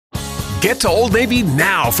Get to Old Navy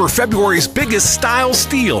now for February's biggest style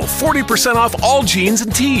steal. 40% off all jeans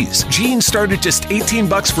and tees. Jeans start at just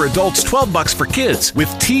 $18 for adults, $12 for kids.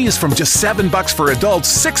 With tees from just $7 for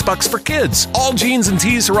adults, $6 for kids. All jeans and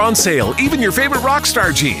tees are on sale, even your favorite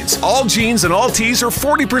Rockstar jeans. All jeans and all tees are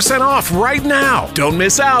 40% off right now. Don't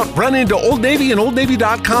miss out. Run into Old Navy and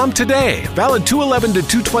OldNavy.com today. Valid 2/11 to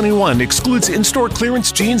 2/21. Excludes in-store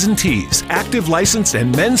clearance jeans and tees. Active, licensed,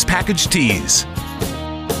 and men's package tees.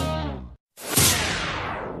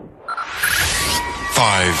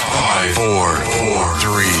 5, 4,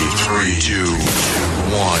 3, 2,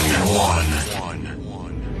 1.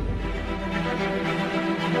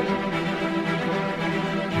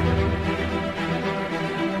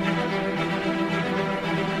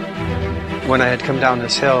 When I had come down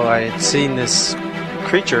this hill, I had seen this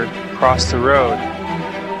creature cross the road.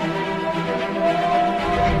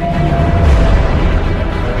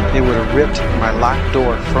 It would have ripped my locked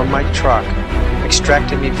door from my truck,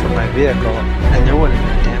 extracted me from my vehicle, and there wouldn't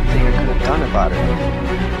have been a damn thing I could have done about it.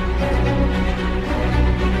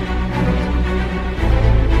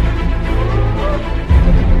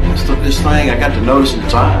 This thing, I got to notice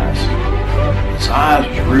its eyes. Its eyes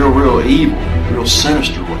was real evil, real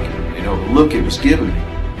sinister looking. You know, the look it was giving me.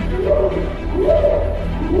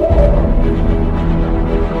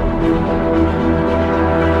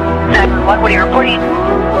 What are you reporting?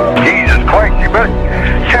 Jesus Christ, you better...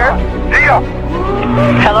 Sir? Deal!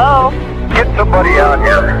 Hello? Get somebody out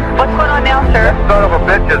here. What's going on now, sir? That son of a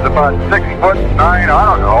bitch is about 6'9", I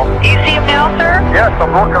don't know. Do you see him now, sir? Yes,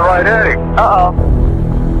 I'm looking right at him. Uh-oh.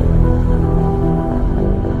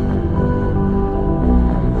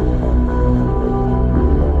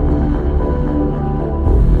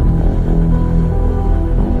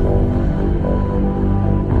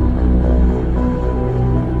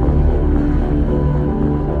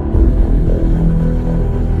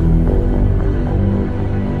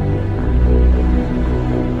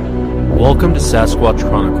 Welcome to Sasquatch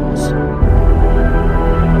Chronicles,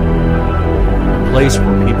 a place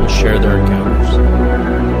where people share their encounters.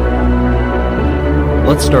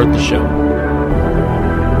 Let's start the show.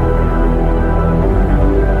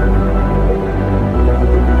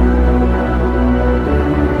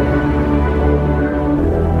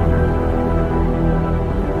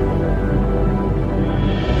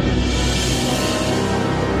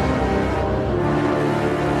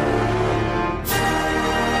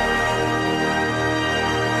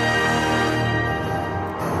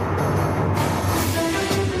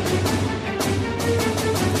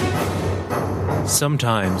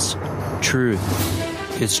 Sometimes, truth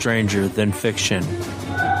is stranger than fiction.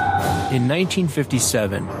 In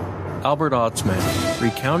 1957, Albert Ostman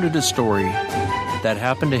recounted a story that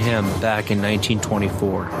happened to him back in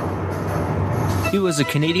 1924. He was a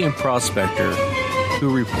Canadian prospector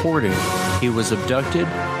who reported he was abducted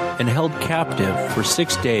and held captive for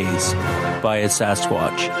 6 days by a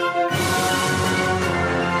Sasquatch.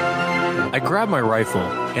 I grabbed my rifle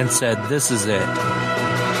and said, "This is it."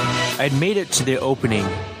 I'd made it to the opening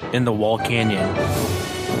in the wall canyon.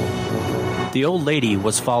 The old lady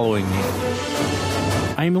was following me.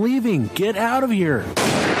 "I'm leaving. Get out of here."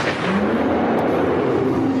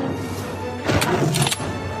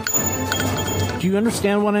 "Do you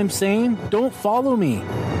understand what I'm saying? Don't follow me."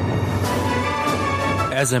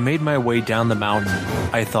 As I made my way down the mountain,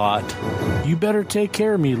 I thought, "You better take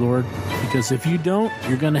care of me, Lord, because if you don't,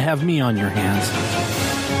 you're going to have me on your hands."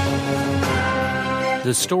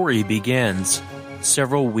 The story begins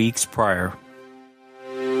several weeks prior.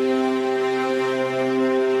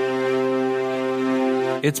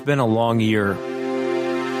 It's been a long year.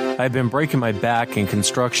 I've been breaking my back in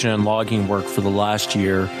construction and logging work for the last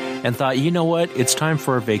year and thought, you know what, it's time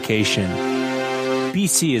for a vacation.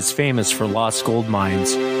 BC is famous for lost gold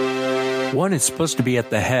mines. One is supposed to be at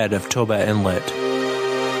the head of Toba Inlet.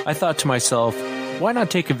 I thought to myself, why not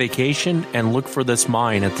take a vacation and look for this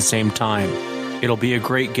mine at the same time? It'll be a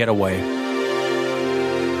great getaway.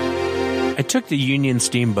 I took the Union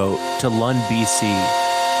Steamboat to Lund, BC.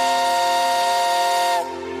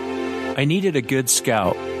 I needed a good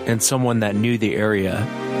scout and someone that knew the area.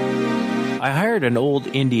 I hired an old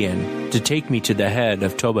Indian to take me to the head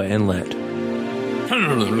of Toba Inlet.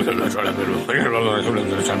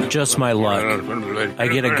 Just my luck. I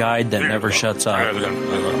get a guide that never shuts up.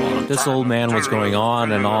 This old man was going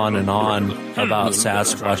on and on and on about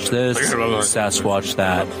Sasquatch this, Sasquatch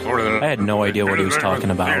that. I had no idea what he was talking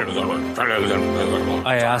about.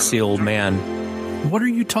 I asked the old man, "What are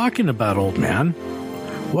you talking about, old man?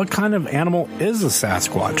 What kind of animal is a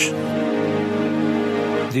Sasquatch?"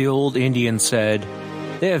 The old Indian said,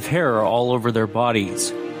 "They have hair all over their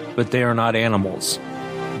bodies, but they are not animals.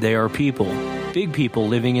 They are people, big people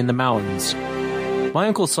living in the mountains. My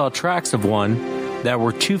uncle saw tracks of one that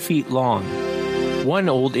were 2 feet long. One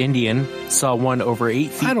old Indian saw one over 8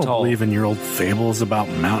 feet tall. I don't believe in your old fables about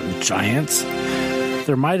mountain giants.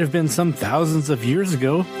 There might have been some thousands of years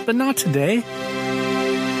ago, but not today.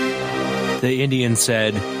 The Indian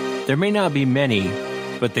said, "There may not be many,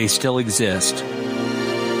 but they still exist."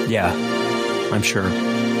 Yeah, I'm sure.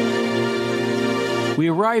 We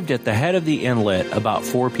arrived at the head of the inlet about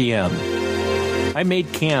 4 p.m. I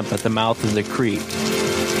made camp at the mouth of the creek.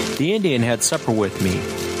 The Indian had supper with me.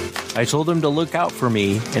 I told him to look out for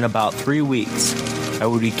me in about 3 weeks. I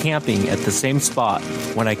would be camping at the same spot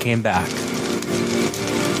when I came back.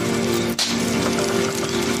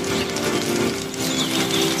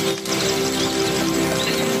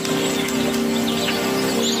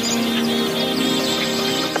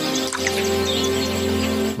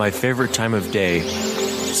 My favorite time of day,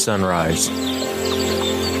 sunrise.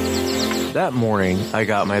 That morning, I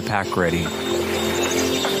got my pack ready.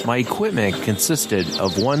 My equipment consisted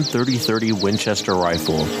of one 30-30 Winchester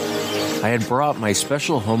rifle. I had brought my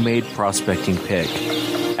special homemade prospecting pick,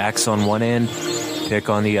 axe on one end, pick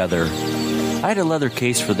on the other. I had a leather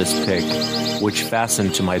case for this pick, which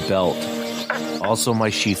fastened to my belt. Also my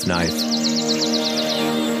sheath knife.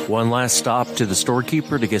 One last stop to the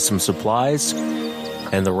storekeeper to get some supplies,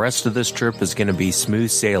 and the rest of this trip is going to be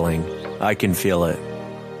smooth sailing. I can feel it.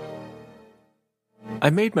 I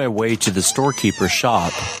made my way to the storekeeper's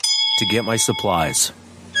shop to get my supplies.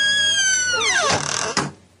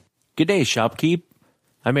 G'day, shopkeep.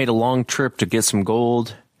 I made a long trip to get some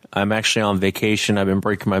gold. I'm actually on vacation. I've been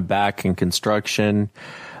breaking my back in construction.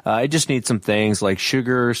 I just need some things like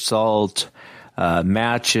sugar, salt,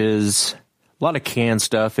 matches, a lot of canned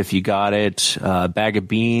stuff if you got it, a bag of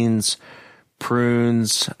beans,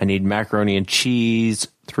 prunes. I need macaroni and cheese,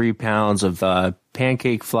 3 pounds of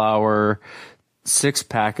pancake flour, 6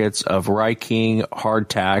 packets of Rye King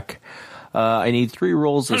hardtack. I need 3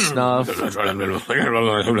 rolls of snuff. The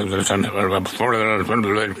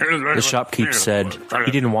shopkeep said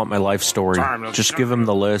he didn't want my life story. Just give him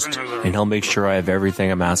the list, and he'll make sure I have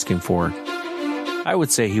everything I'm asking for. I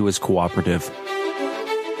would say he was cooperative.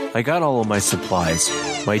 I got all of my supplies.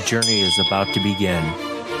 My journey is about to begin.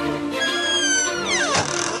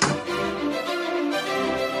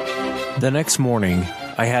 The next morning,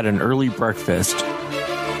 I had an early breakfast,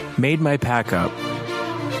 made my pack up,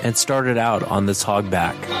 and started out on this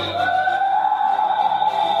hogback.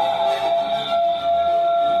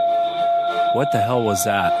 What the hell was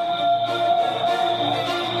that?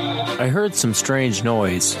 I heard some strange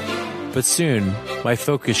noise, but soon my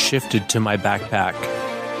focus shifted to my backpack.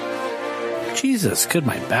 Jesus, could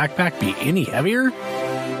my backpack be any heavier?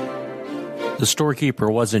 The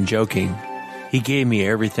storekeeper wasn't joking. He gave me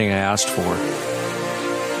everything I asked for.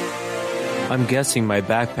 I'm guessing my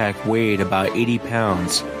backpack weighed about 80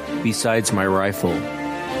 pounds, besides my rifle.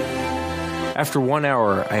 After 1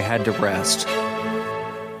 hour, I had to rest.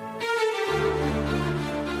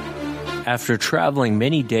 After traveling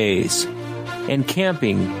many days and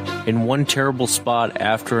camping in one terrible spot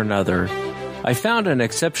after another, I found an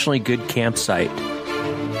exceptionally good campsite.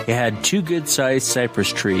 It had 2 good-sized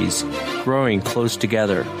cypress trees growing close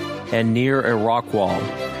together and near a rock wall,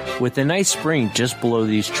 with a nice spring just below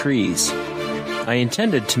these trees. I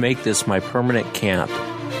intended to make this my permanent camp.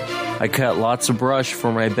 I cut lots of brush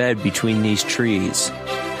for my bed between these trees.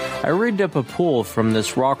 I rigged up a pole from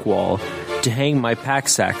this rock wall to hang my pack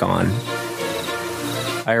sack on.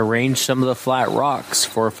 I arranged some of the flat rocks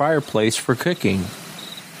for a fireplace for cooking.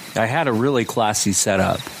 I had a really classy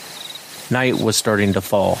setup. Night was starting to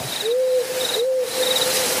fall.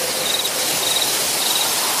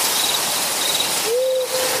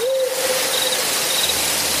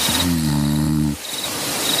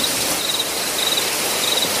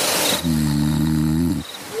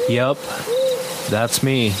 Yup, that's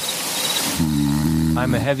me.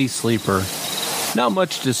 I'm a heavy sleeper. Not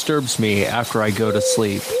much disturbs me after I go to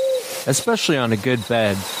sleep, especially on a good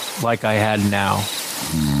bed like I had now.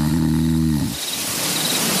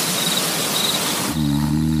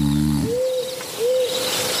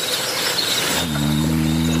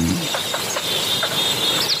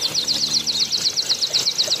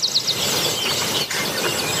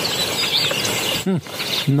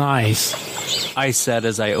 Nice, I said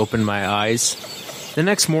as I opened my eyes. The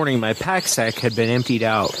next morning, my pack sack had been emptied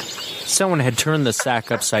out. Someone had turned the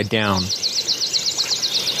sack upside down.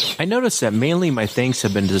 I noticed that mainly my things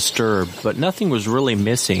had been disturbed, but nothing was really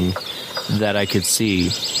missing that I could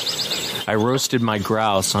see. I roasted my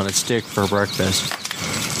grouse on a stick for breakfast.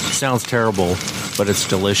 Sounds terrible, but it's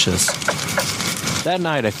delicious. That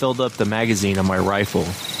night, I filled up the magazine on my rifle.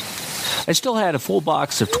 I still had a full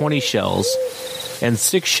box of 20 shells and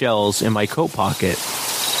 6 shells in my coat pocket.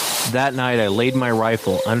 That night, I laid my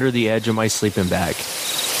rifle under the edge of my sleeping bag.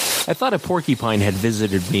 I thought a porcupine had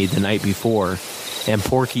visited me the night before, and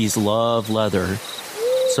porkies love leather,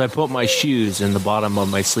 so I put my shoes in the bottom of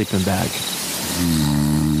my sleeping bag.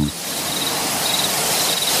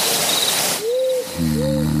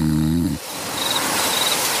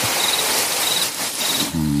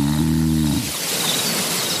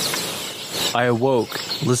 I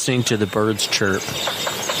awoke, listening to the birds chirp.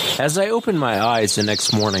 As I opened my eyes the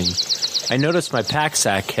next morning, I noticed my pack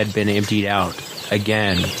sack had been emptied out,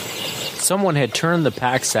 again. Someone had turned the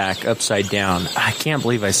pack sack upside down. I can't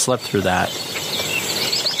believe I slept through that.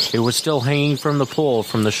 It was still hanging from the pole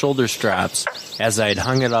from the shoulder straps as I had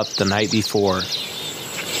hung it up the night before.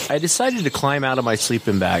 I decided to climb out of my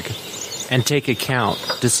sleeping bag and take a count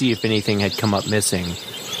to see if anything had come up missing.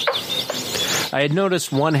 I had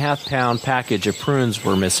noticed 1 half-pound package of prunes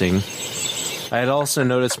were missing. I had also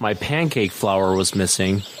noticed my pancake flour was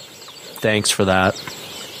missing. Thanks for that.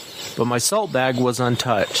 But my salt bag was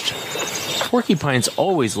untouched. Porcupines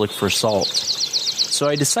always look for salt, so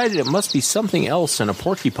I decided it must be something else than a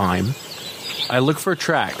porcupine. I looked for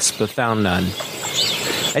tracks, but found none.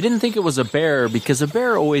 I didn't think it was a bear because a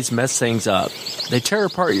bear always messes things up. They tear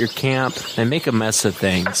apart your camp and make a mess of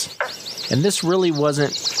things. And this really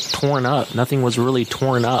wasn't torn up. Nothing was really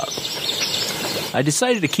torn up. I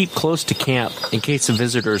decided to keep close to camp in case the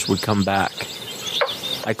visitors would come back.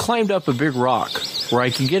 I climbed up a big rock where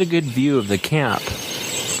I could get a good view of the camp,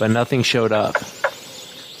 but nothing showed up.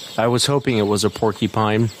 I was hoping it was a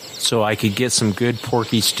porcupine so I could get some good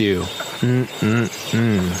porky stew.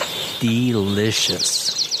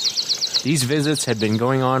 Delicious. These visits had been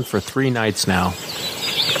going on for 3 nights now.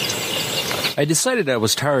 I decided I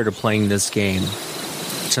was tired of playing this game.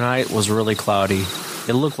 Tonight was really cloudy.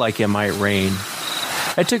 It looked like it might rain.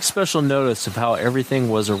 I took special notice of how everything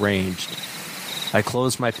was arranged. I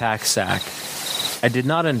closed my pack sack. I did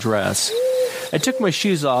not undress. I took my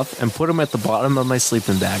shoes off and put them at the bottom of my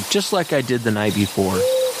sleeping bag, just like I did the night before.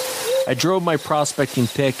 I drove my prospecting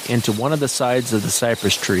pick into one of the sides of the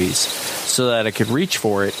cypress trees so that I could reach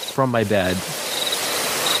for it from my bed.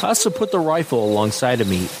 I also put the rifle alongside of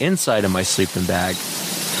me, inside of my sleeping bag.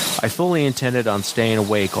 I fully intended on staying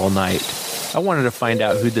awake all night. I wanted to find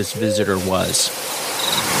out who this visitor was.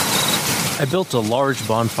 I built a large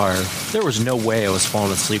bonfire. There was no way I was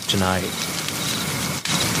falling asleep tonight.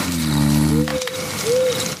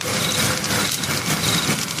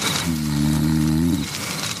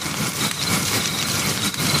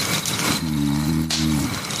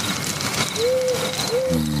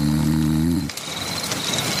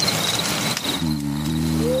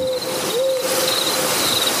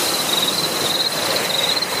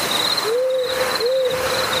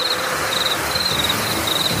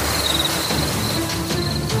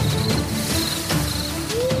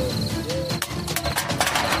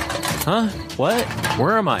 Huh? What?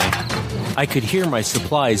 Where am I? I could hear my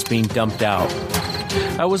supplies being dumped out.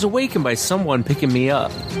 I was awakened by someone picking me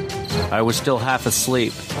up. I was still half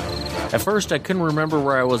asleep. At first, I couldn't remember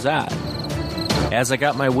where I was at. As I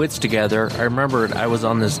got my wits together, I remembered I was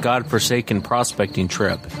on this godforsaken prospecting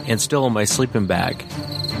trip and still in my sleeping bag.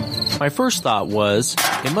 My first thought was,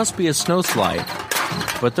 it must be a snowslide,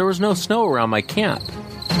 but there was no snow around my camp.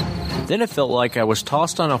 Then it felt like I was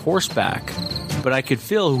tossed on a horseback, but I could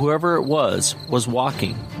feel whoever it was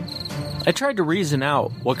walking. I tried to reason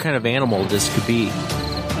out what kind of animal this could be.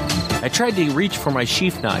 I tried to reach for my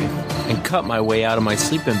sheath knife and cut my way out of my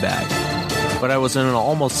sleeping bag, but I was in an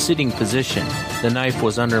almost sitting position. The knife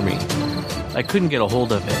was under me. I couldn't get a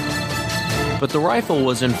hold of it. But the rifle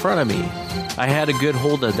was in front of me. I had a good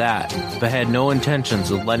hold of that, but had no intentions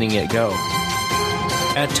of letting it go.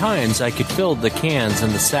 At times, I could feel the cans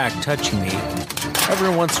in the sack touching me.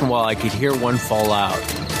 Every once in a while, I could hear one fall out.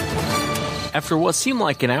 After what seemed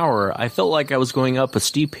like an hour, I felt like I was going up a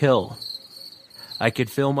steep hill. I could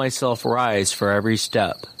feel myself rise for every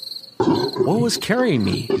step. What was carrying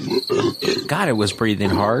me? God, it was breathing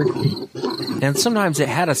hard. And sometimes it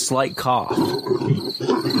had a slight cough.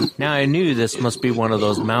 Now I knew this must be one of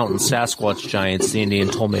those mountain Sasquatch giants the Indian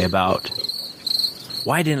told me about.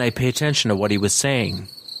 Why didn't I pay attention to what he was saying?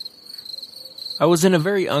 I was in a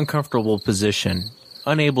very uncomfortable position,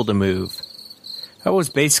 unable to move. I was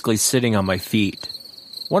basically sitting on my feet.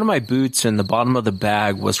 One of my boots in the bottom of the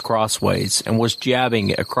bag was crossways and was jabbing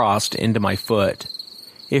it across into my foot.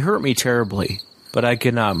 It hurt me terribly, but I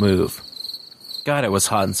could not move. God, it was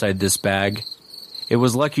hot inside this bag. It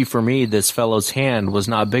was lucky for me this fellow's hand was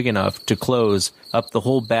not big enough to close up the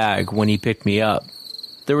whole bag when he picked me up.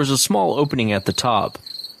 There was a small opening at the top,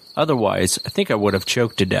 Otherwise, I think I would have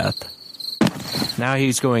choked to death. Now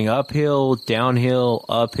he's going uphill, downhill,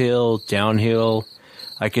 uphill, downhill.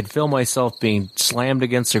 I could feel myself being slammed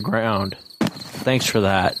against the ground. Thanks for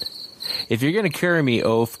that. If you're going to carry me,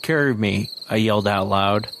 Oaf, carry me, I yelled out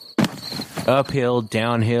loud. Uphill,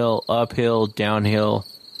 downhill, uphill, downhill.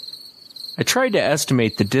 I tried to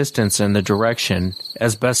estimate the distance and the direction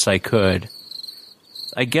as best I could.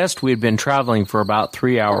 I guessed we had been traveling for about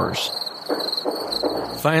 3 hours.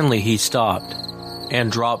 Finally, he stopped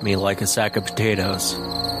and dropped me like a sack of potatoes.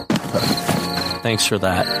 Thanks for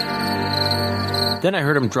that. Then I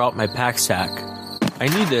heard him drop my pack sack. I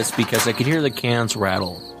knew this because I could hear the cans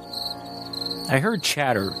rattle. I heard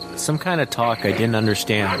chatter, some kind of talk I didn't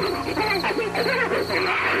understand.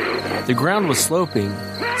 The ground was sloping,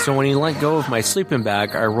 so when he let go of my sleeping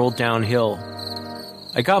bag, I rolled downhill.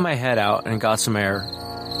 I got my head out and got some air.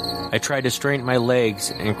 I tried to straighten my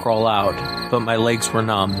legs and crawl out, but my legs were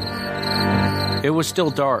numb. It was still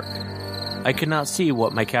dark. I could not see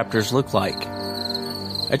what my captors looked like.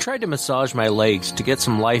 I tried to massage my legs to get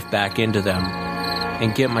some life back into them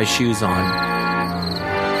and get my shoes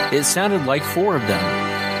on. It sounded like 4 of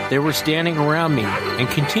them. They were standing around me and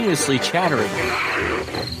continuously chattering.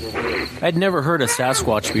 I'd never heard of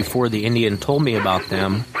Sasquatch before the Indian told me about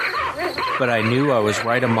them, but I knew I was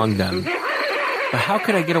right among them. But how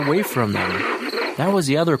could I get away from them? That was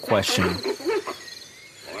the other question.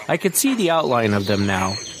 I could see the outline of them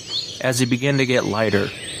now, as they began to get lighter.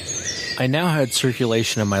 I now had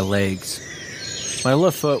circulation in my legs. My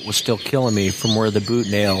left foot was still killing me from where the boot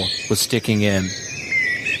nail was sticking in.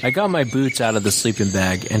 I got my boots out of the sleeping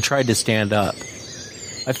bag and tried to stand up.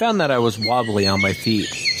 I found that I was wobbly on my feet,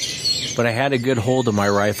 but I had a good hold of my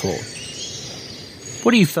rifle.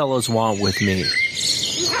 What do you fellows want with me?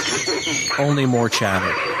 Only more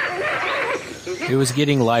chatter. It was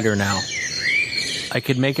getting lighter now. I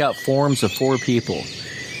could make out forms of 4 people,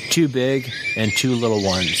 2 big and 2 little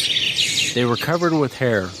ones. They were covered with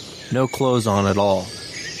hair, no clothes on at all.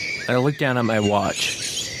 I looked down at my watch,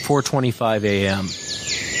 4:25 a.m.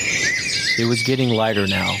 It was getting lighter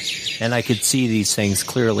now, and I could see these things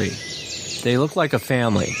clearly. They looked like a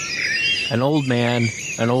family. An old man,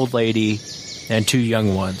 an old lady, and 2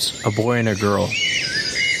 young ones, a boy and a girl.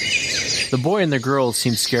 The boy and the girl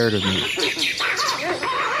seemed scared of me.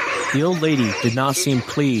 The old lady did not seem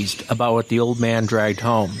pleased about what the old man dragged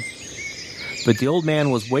home, but the old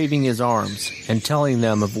man was waving his arms and telling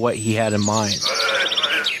them of what he had in mind.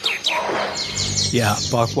 Yeah,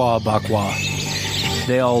 bakwa, bakwa.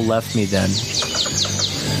 They all left me then.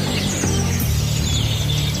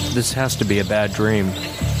 This has to be a bad dream.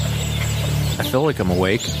 I feel like I'm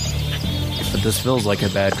awake, but this feels like a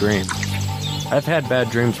bad dream. I've had bad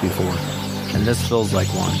dreams before, and this feels like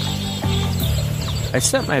one. I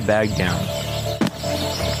set my bag down.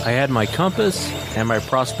 I had my compass and my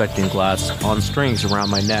prospecting glass on strings around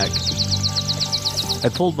my neck. I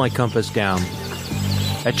pulled my compass down.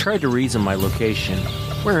 I tried to reason my location.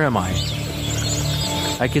 Where am I?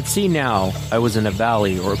 I could see now I was in a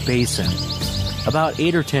valley or basin, about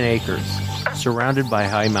 8 or 10 acres, surrounded by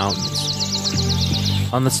high mountains.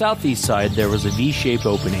 On the southeast side there was a V-shaped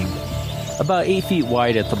opening, about 8 feet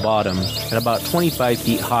wide at the bottom and about 25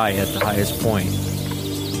 feet high at the highest point.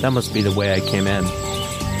 That must be the way I came in.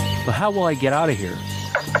 But how will I get out of here?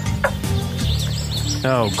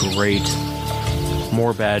 Oh, great.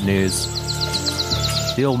 More bad news.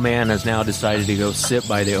 The old man has now decided to go sit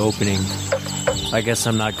by the opening. I guess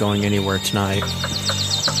I'm not going anywhere tonight.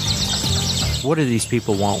 What do these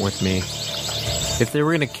people want with me? If they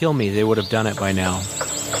were going to kill me, they would have done it by now.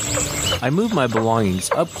 I moved my belongings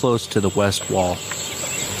up close to the west wall.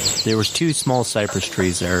 There was 2 small cypress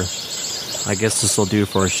trees there. I guess this will do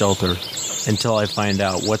for a shelter until I find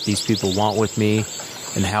out what these people want with me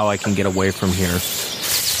and how I can get away from here.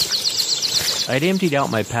 I'd emptied out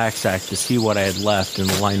my pack sack to see what I had left in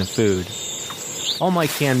the line of food. All my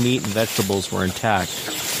canned meat and vegetables were intact,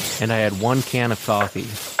 and I had 1 can of coffee.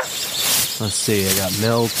 Let's see, I got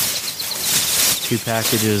milk, 2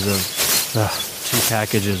 packages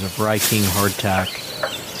of Rye King hardtack.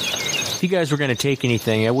 If you guys were going to take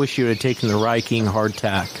anything, I wish you would have taken the Rye King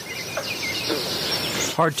hardtack.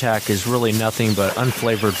 Hardtack is really nothing but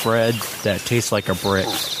unflavored bread that tastes like a brick.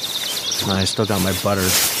 And I still got my butter.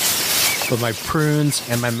 But my prunes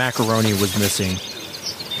and my macaroni was missing.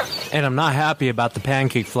 And I'm not happy about the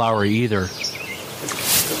pancake flour either.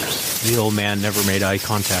 The old man never made eye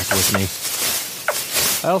contact with me.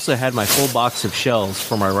 I also had my full box of shells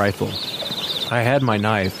for my rifle. I had my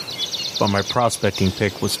knife, but my prospecting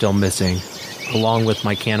pick was still missing, along with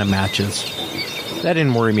my can of matches. That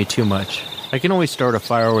didn't worry me too much. I can always start a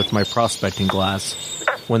fire with my prospecting glass.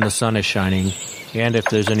 when the sun is shining, and if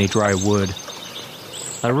there's any dry wood.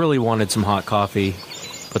 I really wanted some hot coffee,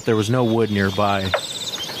 but there was no wood nearby.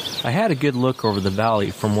 I had a good look over the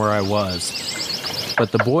valley from where I was,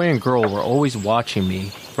 but the boy and girl were always watching me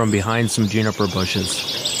from behind some juniper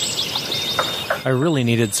bushes. I really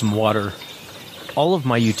needed some water. All of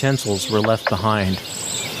my utensils were left behind.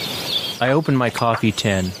 I opened my coffee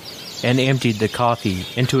tin and emptied the coffee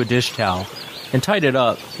into a dish towel and tied it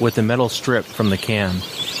up with a metal strip from the can.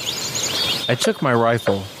 I took my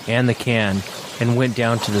rifle and the can and went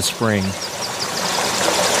down to the spring.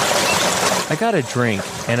 I got a drink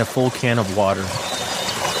and a full can of water.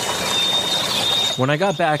 When I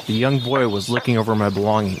got back, the young boy was looking over my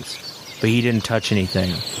belongings, but he didn't touch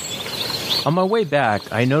anything. On my way back,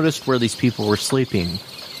 I noticed where these people were sleeping.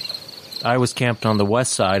 I was camped on the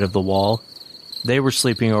west side of the wall. They were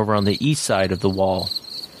sleeping over on the east side of the wall.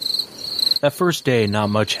 That first day, not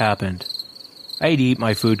much happened. I'd eat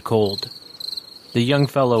my food cold. The young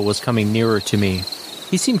fellow was coming nearer to me.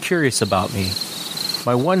 He seemed curious about me.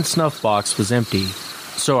 My one snuff box was empty,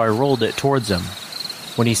 so I rolled it towards him.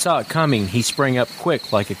 When he saw it coming, he sprang up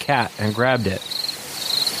quick like a cat and grabbed it.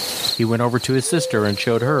 He went over to his sister and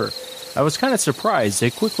showed her. I was kind of surprised. They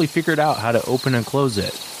quickly figured out how to open and close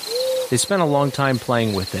it. They spent a long time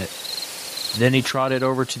playing with it. Then he trotted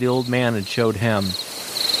over to the old man and showed him.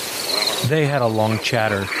 They had a long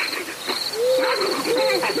chatter.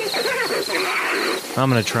 I'm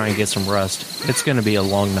going to try and get some rest. It's going to be a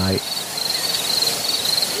long night.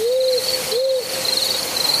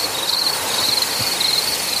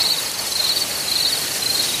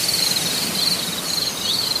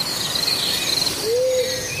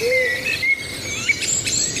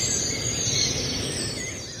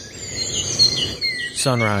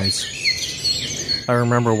 Sunrise. I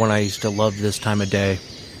remember when I used to love this time of day.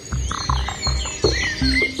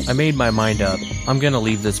 I made my mind up. I'm gonna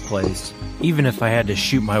leave this place, even if I had to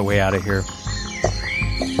shoot my way out of here.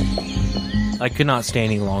 I could not stay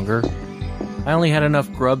any longer. I only had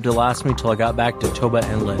enough grub to last me till I got back to Toba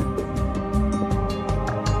Inlet.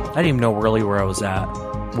 I didn't even know really where I was at,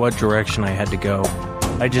 what direction I had to go.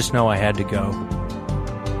 I just know I had to go.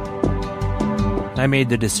 I made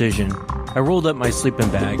the decision. I rolled up my sleeping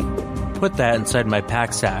bag, put that inside my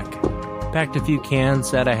pack sack, packed a few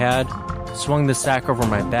cans that I had, swung the sack over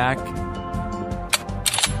my back,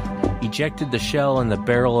 ejected the shell in the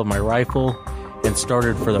barrel of my rifle, and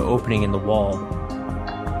started for the opening in the wall.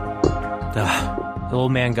 The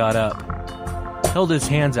old man got up, held his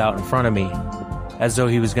hands out in front of me, as though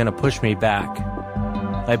he was going to push me back.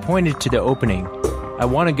 I pointed to the opening. I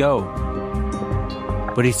want to go.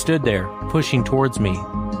 But he stood there, pushing towards me,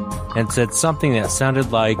 and said something that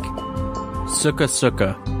sounded like, "Suka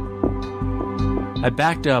suka." I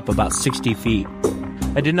backed up about 60 feet.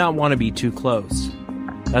 I did not want to be too close.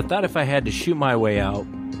 I thought if I had to shoot my way out,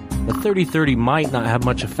 the 30-30 might not have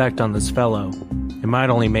much effect on this fellow. It might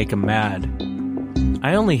only make him mad.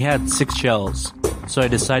 I only had 6 shells, so I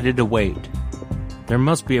decided to wait. There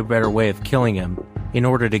must be a better way of killing him in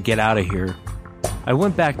order to get out of here. I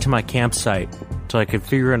went back to my campsite till I could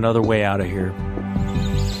figure another way out of here.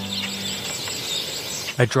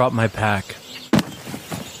 I dropped my pack.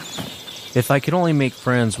 If I could only make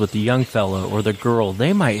friends with the young fellow or the girl,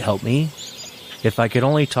 they might help me. If I could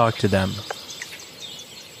only talk to them.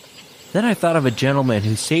 Then I thought of a gentleman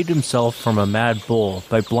who saved himself from a mad bull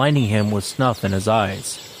by blinding him with snuff in his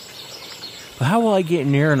eyes. But how will I get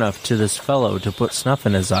near enough to this fellow to put snuff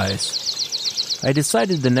in his eyes? I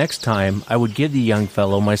decided the next time I would give the young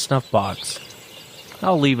fellow my snuff box.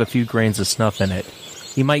 I'll leave a few grains of snuff in it.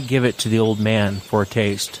 He might give it to the old man for a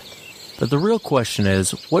taste. But the real question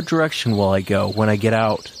is, what direction will I go when I get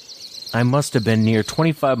out? I must have been near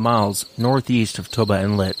 25 miles northeast of Toba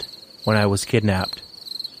Inlet when I was kidnapped.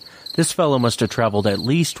 This fellow must have traveled at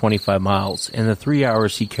least 25 miles in the 3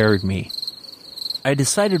 hours he carried me. I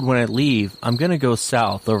decided when I leave, I'm going to go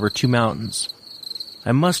south over 2 mountains.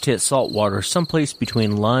 I must hit saltwater someplace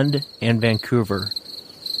between Lund and Vancouver.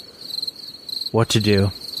 What to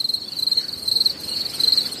do?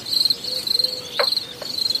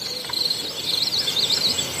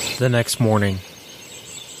 The next morning.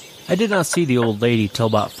 I did not see the old lady till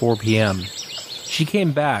about 4 p.m. She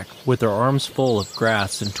came back with her arms full of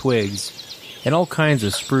grass and twigs and all kinds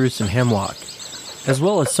of spruce and hemlock, as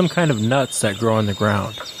well as some kind of nuts that grow on the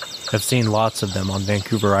ground. I've seen lots of them on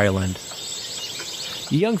Vancouver Island.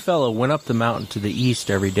 The young fellow went up the mountain to the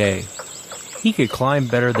east every day. He could climb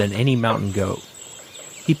better than any mountain goat.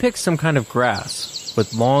 He picked some kind of grass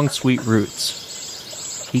with long, sweet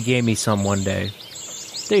roots. He gave me some one day.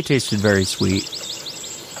 They tasted very sweet.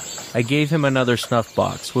 I gave him another snuff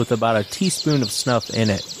box with about a teaspoon of snuff in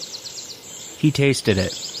it. He tasted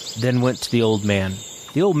it, then went to the old man.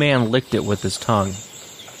 The old man licked it with his tongue.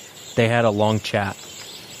 They had a long chat.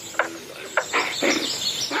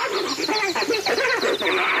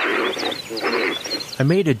 I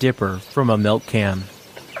made a dipper from a milk can.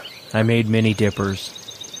 I made many dippers.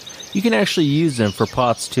 You can actually use them for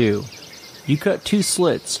pots too. You cut 2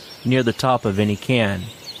 slits near the top of any can.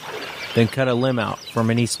 Then cut a limb out from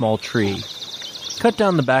any small tree. Cut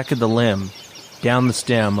down the back of the limb, down the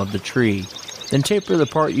stem of the tree, then taper the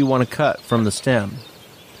part you want to cut from the stem.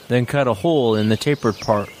 Then cut a hole in the tapered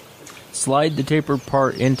part. Slide the tapered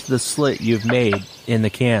part into the slit you've made in the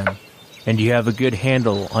can, and you have a good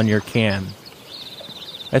handle on your can.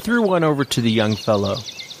 I threw one over to the young fellow.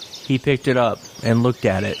 He picked it up and looked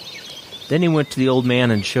at it. Then he went to the old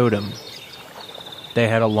man and showed him. They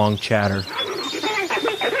had a long chatter.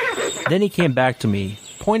 Then he came back to me,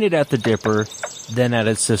 pointed at the dipper, then at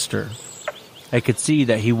his sister. I could see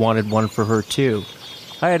that he wanted one for her too.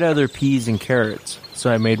 I had other peas and carrots,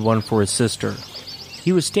 so I made one for his sister.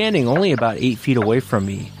 He was standing only about 8 feet away from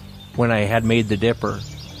me when I had made the dipper.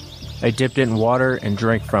 I dipped it in water and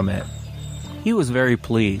drank from it. He was very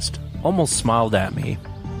pleased, almost smiled at me.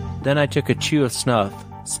 Then I took a chew of snuff,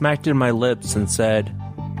 smacked it in my lips, and said,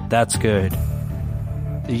 "That's good."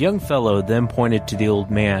 The young fellow then pointed to the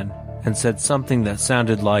old man and said something that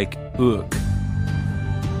sounded like, "Ook."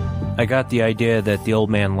 I got the idea that the old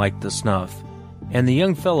man liked the snuff, and the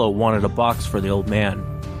young fellow wanted a box for the old man.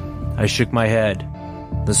 I shook my head.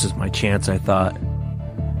 This is my chance, I thought.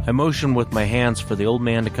 I motioned with my hands for the old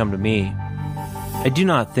man to come to me. I do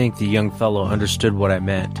not think the young fellow understood what I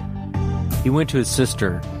meant. He went to his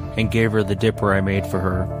sister and gave her the dipper I made for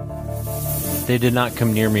her. They did not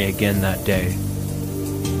come near me again that day.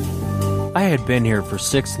 I had been here for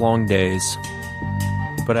 6 long days,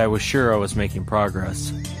 but I was sure I was making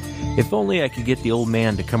progress. If only I could get the old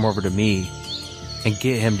man to come over to me and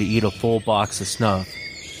get him to eat a full box of snuff,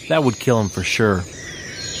 that would kill him for sure.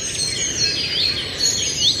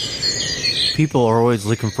 People are always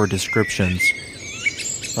looking for descriptions.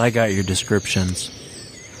 I got your descriptions.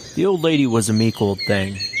 The old lady was a meek old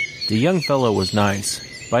thing. The young fellow was nice,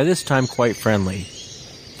 by this time quite friendly.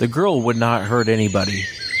 The girl would not hurt anybody.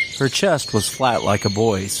 Her chest was flat like a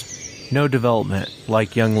boy's. No development,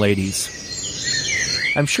 like young ladies.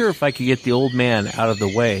 I'm sure if I could get the old man out of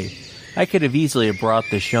the way, I could have easily brought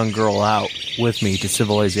this young girl out with me to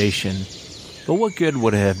civilization. But what good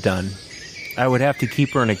would it have done? I would have to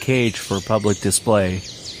keep her in a cage for public display.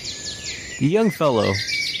 The young fellow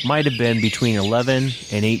might have been between 11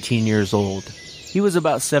 and 18 years old. He was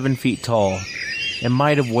about 7 feet tall and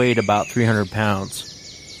might have weighed about 300 pounds.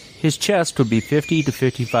 His chest would be 50 to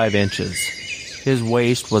 55 inches. His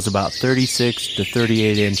waist was about 36 to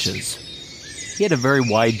 38 inches. He had a very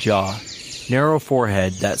wide jaw, narrow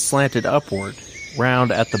forehead that slanted upward,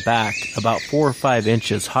 round at the back about 4 or 5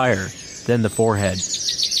 inches higher than the forehead.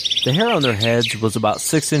 The hair on their heads was about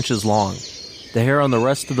 6 inches long. The hair on the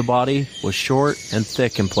rest of the body was short and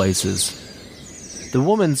thick in places. The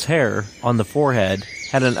woman's hair on the forehead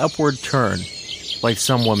had an upward turn, like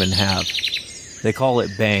some women have. They call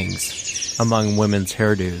it bangs among women's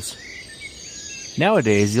hairdos.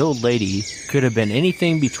 Nowadays, the old lady could have been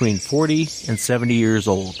anything between 40 and 70 years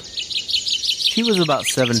old. She was about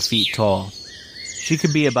 7 feet tall. She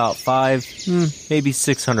could be about 5, maybe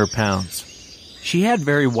 600 pounds. She had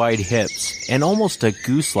very wide hips and almost a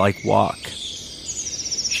goose-like walk.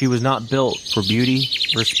 She was not built for beauty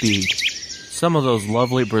or speed. Some of those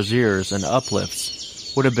lovely brasiers and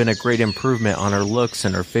uplifts would have been a great improvement on her looks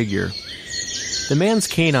and her figure. The man's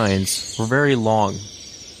canines were very long,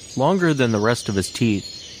 longer than the rest of his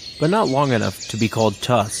teeth, but not long enough to be called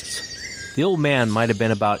tusks. The old man might have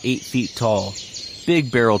been about 8 feet tall,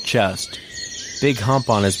 big barrel chest, big hump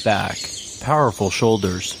on his back, powerful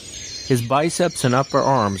shoulders. His biceps and upper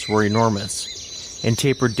arms were enormous and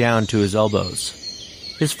tapered down to his elbows.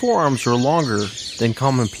 His forearms were longer than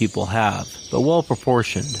common people have, but well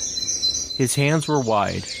proportioned. His hands were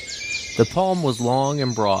wide. The palm was long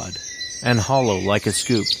and broad, and hollow like a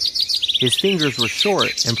scoop. His fingers were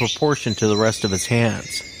short in proportion to the rest of his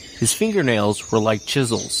hands. His fingernails were like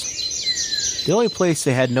chisels. The only place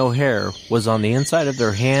they had no hair was on the inside of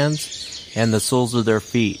their hands and the soles of their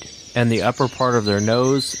feet, and the upper part of their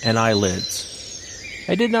nose and eyelids.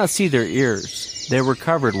 I did not see their ears. They were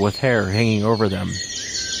covered with hair hanging over them.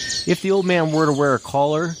 If the old man were to wear a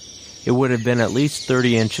collar, it would have been at least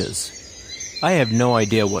 30 inches. I have no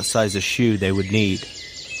idea what size of shoe they would need.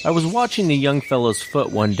 I was watching the young fellow's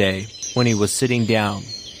foot one day when he was sitting down.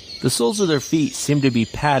 The soles of their feet seemed to be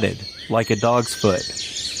padded like a dog's foot.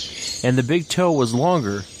 and the big toe was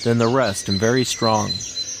longer than the rest and very strong.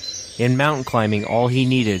 In mountain climbing, all he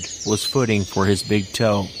needed was footing for his big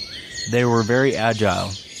toe. They were very agile.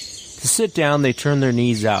 To sit down, they turned their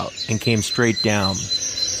knees out and came straight down.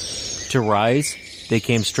 To rise, they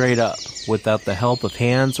came straight up, without the help of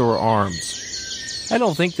hands or arms. I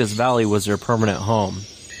don't think this valley was their permanent home.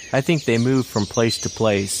 I think they moved from place to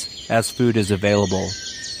place, as food is available.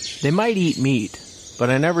 They might eat meat, but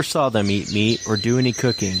I never saw them eat meat or do any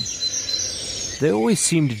cooking. They always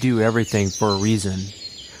seemed to do everything for a reason.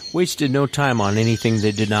 Wasted no time on anything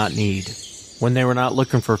they did not need. When they were not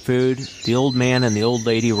looking for food, the old man and the old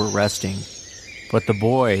lady were resting. But the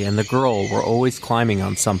boy and the girl were always climbing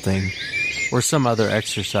on something, or some other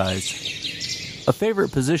exercise. A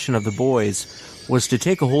favorite position of the boy's was to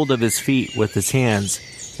take a hold of his feet with his hands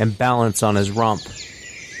and balance on his rump.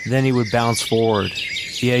 Then he would bounce forward.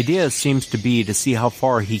 The idea seems to be to see how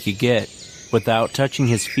far he could get without touching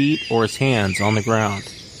his feet or his hands on the ground.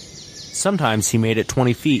 Sometimes he made it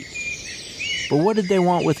 20 feet. But what did they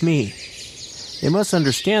want with me? They must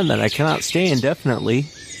understand that I cannot stay indefinitely.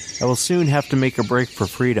 I will soon have to make a break for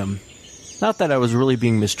freedom. Not that I was really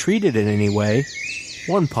being mistreated in any way.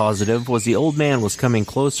 One positive was the old man was coming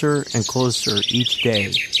closer and closer each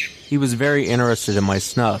day. He was very interested in my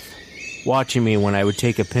snuff, watching me when I would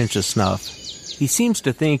take a pinch of snuff. He seems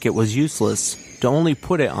to think it was useless to only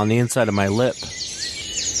put it on the inside of my lip.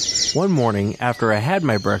 One morning, after I had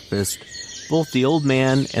my breakfast, both the old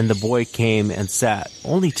man and the boy came and sat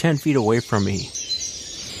only 10 feet away from me.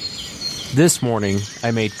 This morning,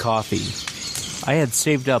 I made coffee. I had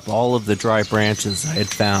saved up all of the dry branches I had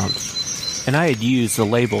found, and I had used the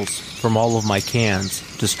labels from all of my cans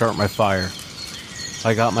to start my fire.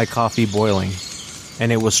 I got my coffee boiling,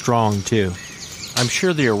 and it was strong too. I'm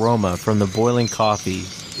sure the aroma from the boiling coffee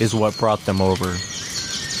is what brought them over.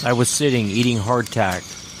 I was sitting eating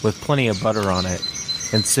hardtack with plenty of butter on it,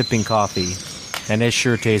 and sipping coffee, and it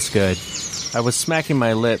sure tastes good. I was smacking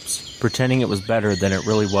my lips, pretending it was better than it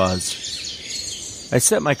really was. I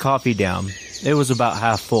set my coffee down. It was about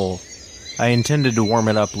half full. I intended to warm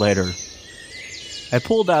it up later. I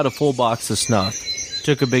pulled out a full box of snuff,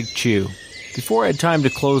 took a big chew. Before I had time to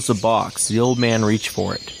close the box, the old man reached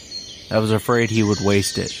for it. I was afraid he would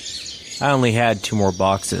waste it. I only had 2 more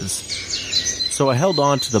boxes. So I held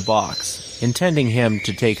on to the box, intending him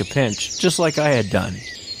to take a pinch, just like I had done.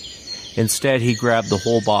 Instead, he grabbed the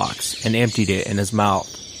whole box and emptied it in his mouth.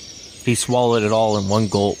 He swallowed it all in one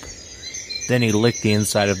gulp. Then he licked the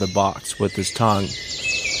inside of the box with his tongue.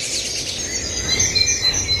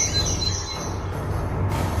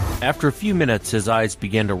 After a few minutes, his eyes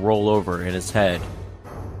began to roll over in his head.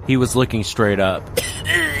 He was looking straight up.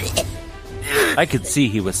 I could see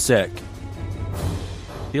he was sick.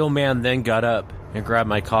 The old man then got up and grabbed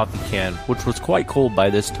my coffee can, which was quite cold by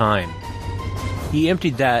this time. He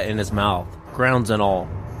emptied that in his mouth, grounds and all.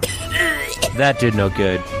 That did no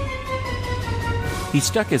good. He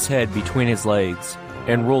stuck his head between his legs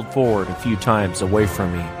and rolled forward a few times away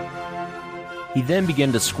from me. He then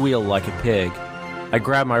began to squeal like a pig. I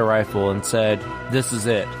grabbed my rifle and said, "This is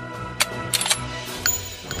it."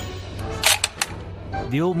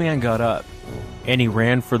 The old man got up, and he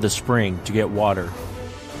ran for the spring to get water.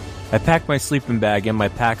 I packed my sleeping bag in my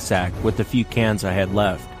pack sack with the few cans I had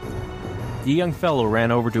left. The young fellow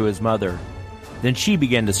ran over to his mother. Then she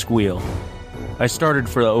began to squeal. I started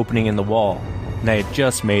for the opening in the wall, and I had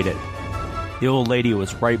just made it. The old lady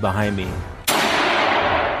was right behind me.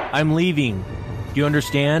 "I'm leaving. Do you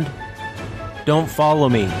understand? Don't follow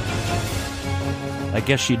me." I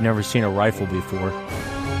guess she'd never seen a rifle before.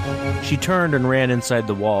 She turned and ran inside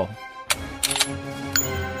the wall.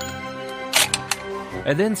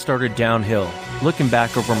 I then started downhill, looking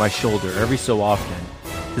back over my shoulder every so often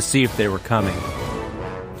to see if they were coming.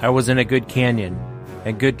 I was in a good canyon,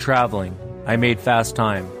 and good traveling. I made fast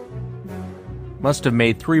time. Must have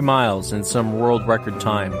made 3 miles in some world record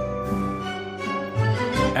time.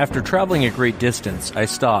 After traveling a great distance, I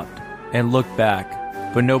stopped and looked back,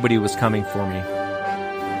 but nobody was coming for me.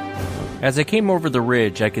 As I came over the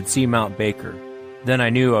ridge, I could see Mount Baker. Then I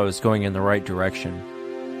knew I was going in the right direction.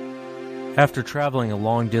 After traveling a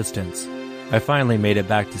long distance, I finally made it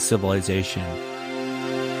back to civilization.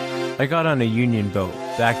 I got on a Union boat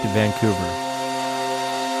back to Vancouver.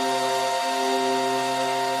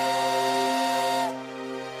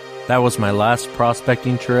 That was my last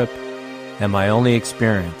prospecting trip and my only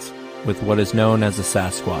experience with what is known as a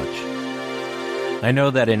Sasquatch. I know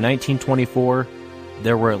that in 1924,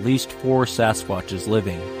 there were at least 4 Sasquatches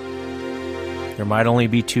living. There might only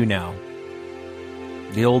be 2 now.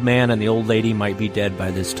 The old man and the old lady might be dead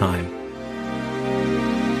by this time.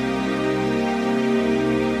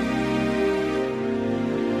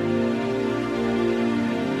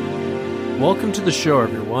 Welcome to the show,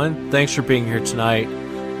 everyone. Thanks for being here tonight.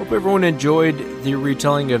 Hope everyone enjoyed the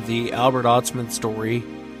retelling of the Albert Ostman story.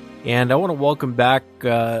 And I want to welcome back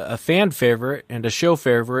a fan favorite and a show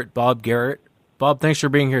favorite, Bob Garrett. Bob, thanks for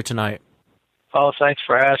being here tonight. Oh, thanks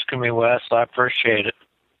for asking me, Wes. I appreciate it.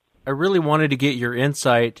 I really wanted to get your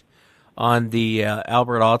insight on the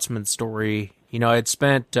Albert Ostman story. You know, I'd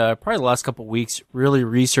spent probably the last couple of weeks really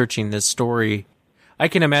researching this story. I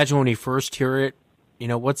can imagine when you first hear it, you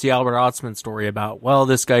know, what's the Albert Ostman story about? Well,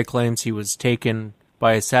 this guy claims he was taken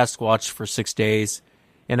by a Sasquatch for 6 days.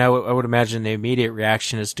 And I would imagine the immediate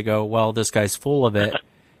reaction is to go, well, this guy's full of it.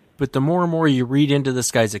 But the more and more you read into this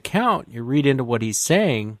guy's account, you read into what he's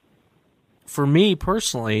saying, for me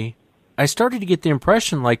personally, I started to get the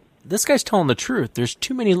impression like this guy's telling the truth. There's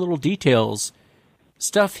too many little details,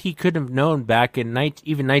 stuff he could have known back in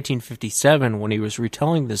even 1957 when he was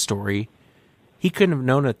retelling the story. He couldn't have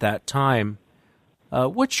known at that time.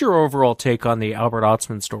 What's your overall take on the Albert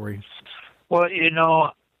Ostman story? Well, you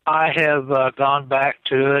know, I have gone back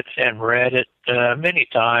to it and read it many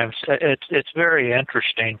times. It's very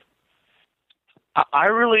interesting. I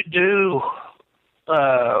really do,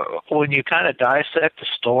 when you kind of dissect the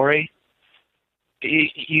story,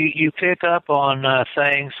 you pick up on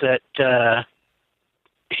things that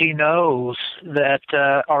he knows that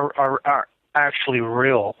are actually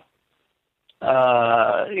real.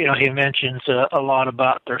 You know, he mentions a lot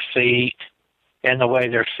about their feet and the way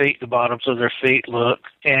their feet, the bottoms of their feet look,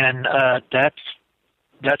 and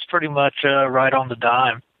that's pretty much right on the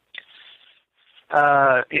dime.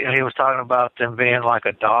 You know, he was talking about them being like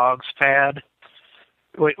a dog's pad.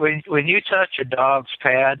 When you touch a dog's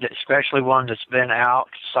pad, especially one that's been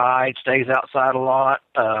outside, stays outside a lot,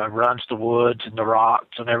 runs the woods and the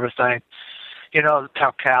rocks and everything, you know,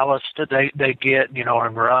 how calloused they get, you know,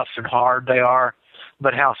 and rough and hard they are,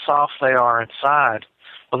 but how soft they are inside.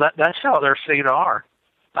 Well, that's how their feet are.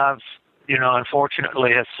 I've, you know,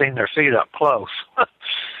 unfortunately have seen their feet up close.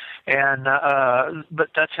 And,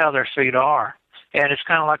 but that's how their feet are. And it's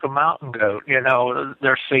kind of like a mountain goat, you know,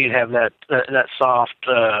 their feet have that soft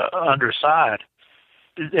underside.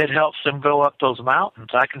 It helps them go up those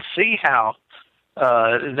mountains. I can see how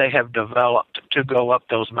they have developed to go up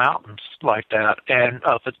those mountains like that and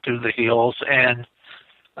up it through the hills and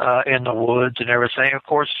in the woods and everything. Of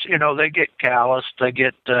course, you know, they get calloused, they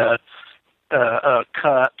get cuts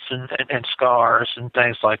and scars and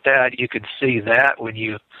things like that. You can see that when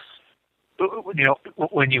you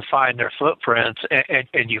find their footprints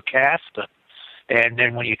and you cast them. And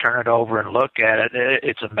then when you turn it over and look at it,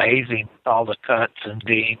 it's amazing, all the cuts and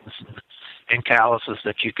dings and calluses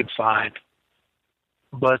that you can find.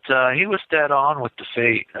 But he was dead on with the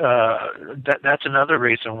feet. That's another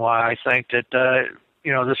reason why I think that,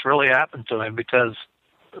 you know, this really happened to him, because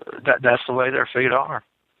that's the way their feet are.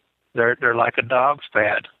 They're like a dog's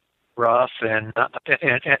pad, rough and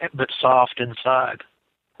but soft inside.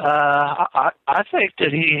 I think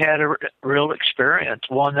that he had a real experience,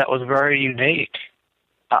 one that was very unique.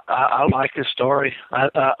 I like his story.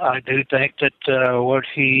 I do think that what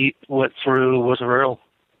he went through was real.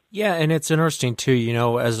 Yeah, and it's interesting, too. You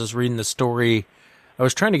know, as I was reading the story, I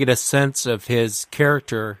was trying to get a sense of his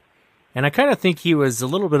character, and I kind of think he was a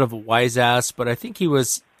little bit of a wise ass, but I think he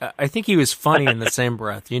was funny in the same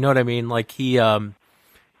breath. You know what I mean? Like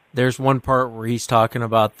there's one part where he's talking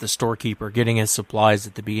about the storekeeper getting his supplies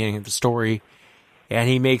at the beginning of the story, and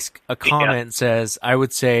he makes a comment and says, I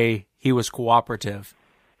would say he was cooperative.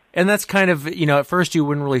 And that's kind of, you know, at first you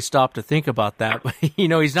wouldn't really stop to think about that. But, you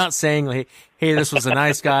know, he's not saying, like, hey, this was a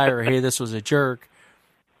nice guy or hey, this was a jerk.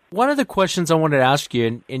 One of the questions I wanted to ask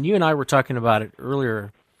you, and you and I were talking about it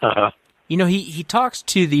earlier, you know, he talks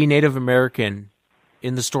to the Native American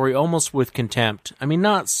in the story almost with contempt. I mean,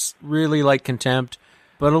 not really like contempt,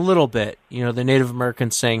 but a little bit. You know, the Native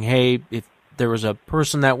American saying, hey, if there was a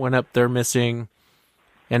person that went up there missing,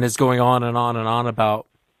 and is going on and on and on about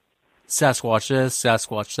Sasquatch this,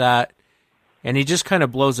 Sasquatch that, and he just kind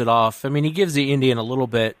of blows it off. I mean, he gives the Indian a little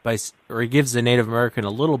bit he gives the Native American a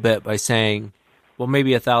little bit by saying, well,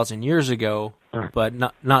 maybe 1,000 years ago, but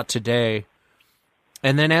not today.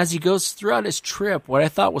 And then as he goes throughout his trip, what I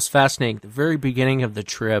thought was fascinating, the very beginning of the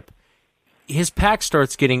trip, his pack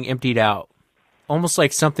starts getting emptied out, almost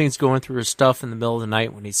like something's going through his stuff in the middle of the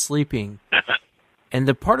night when he's sleeping. And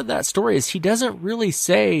the part of that story is he doesn't really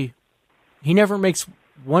say, he never makes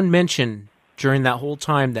one mention during that whole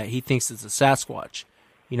time that he thinks it's a Sasquatch.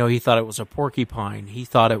 You know, he thought it was a porcupine. He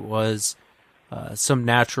thought it was some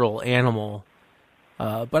natural animal.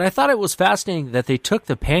 But I thought it was fascinating that they took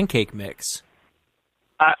the pancake mix.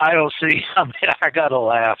 I don't see, I mean, I got to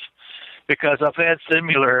laugh because I've had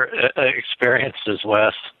similar experiences,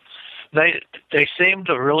 Wes. they seem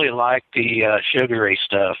to really like the sugary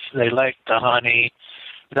stuff. They like the honey.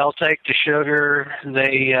 They'll take the sugar.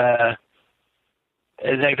 They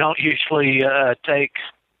don't usually take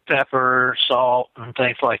pepper, salt, and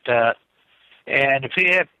things like that. And if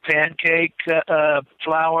you have pancake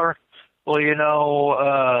flour, well,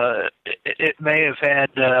 it may have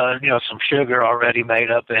had some sugar already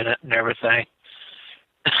made up in it and everything.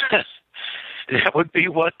 That would be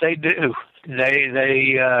what they do.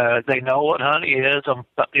 They know what honey is. I've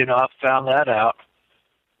found that out.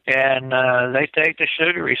 And they take the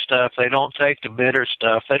sugary stuff. They don't take the bitter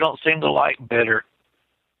stuff. They don't seem to like bitter.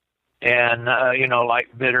 And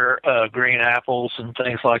like bitter green apples and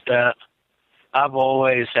things like that. I've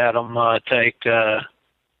always had them take my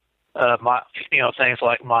things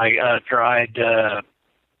like my dried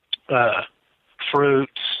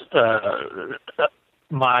fruits,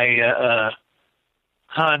 my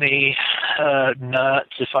honey,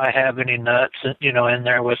 nuts, if I have any nuts, in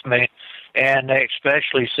there with me. And they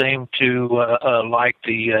especially seem to like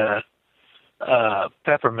the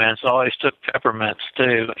peppermints. I always took peppermints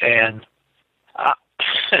too, and I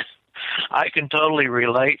can totally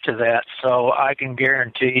relate to that. So I can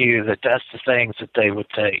guarantee you that that's the things that they would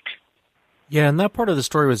take. Yeah, and that part of the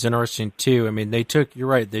story was interesting too. I mean, you're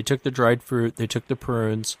right, they took the dried fruit, they took the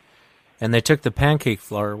prunes, and they took the pancake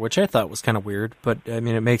flour, which I thought was kind of weird, but I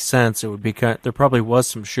mean, it makes sense. It would be there probably was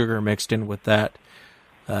some sugar mixed in with that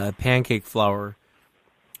pancake flour,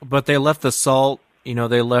 but they left the salt.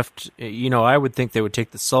 They left. I would think they would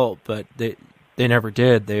take the salt, but they never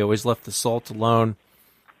did. They always left the salt alone.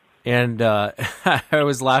 And I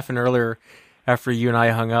was laughing earlier after you and I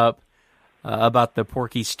hung up about the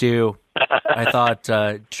porky stew. I thought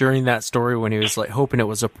during that story when he was like hoping it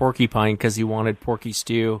was a porcupine because he wanted porky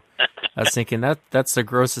stew, I was thinking that's the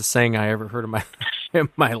grossest thing I ever heard in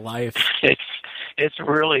my life. It's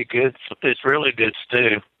really good. It's really good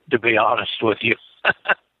stew, to be honest with you.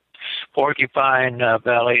 Porcupine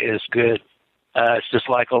belly is good. It's just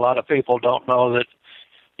like a lot of people don't know that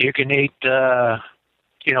you can eat,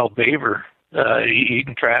 beaver. You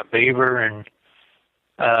can trap beaver and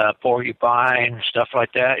porcupine, stuff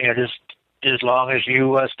like that. Just as long as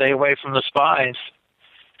you stay away from the spines,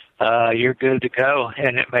 you're good to go.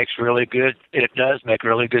 And it makes really good. It does make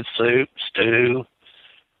really good soup, stew.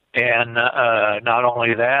 And not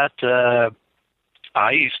only that,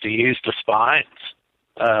 I used to use the spines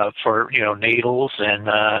for needles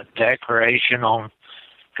and decoration on,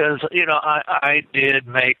 because I did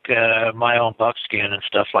make my own buckskin and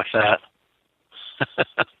stuff like that.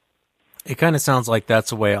 It kind of sounds like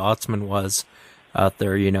that's the way Ostman was out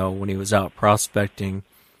there, when he was out prospecting.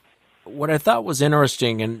 What I thought was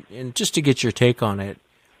interesting, and just to get your take on it,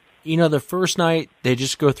 the first night, they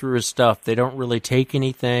just go through his stuff. They don't really take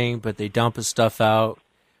anything, but they dump his stuff out.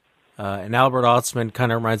 And Albert Ostman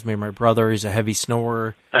kind of reminds me of my brother. He's a heavy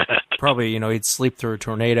snorer. Probably, he'd sleep through a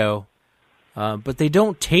tornado. But they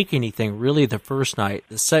don't take anything, really, the first night.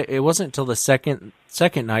 It wasn't until the second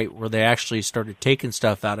night where they actually started taking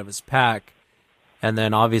stuff out of his pack. And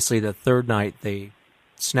then, obviously, the third night, they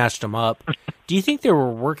snatched him up. Do you think they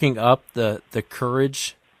were working up the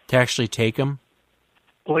courage to actually take him?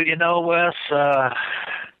 Well, Wes, I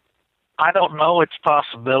don't know. It's a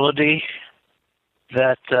possibility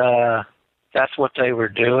that that's what they were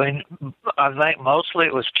doing. I think mostly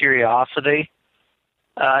it was curiosity,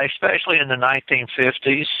 especially in the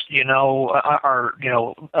 1950s,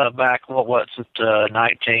 back, what was it,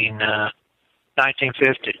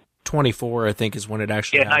 1950? 24, I think, is when it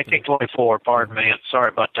actually happened. 1924, pardon me. Sorry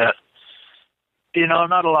about that.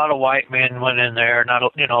 Not a lot of white men went in there.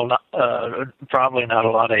 Probably not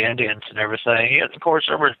a lot of Indians and everything. Yeah, of course,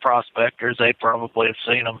 there were prospectors. They probably have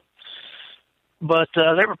seen them. But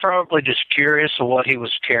they were probably just curious of what he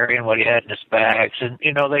was carrying, what he had in his bags. And,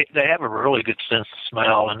 they have a really good sense of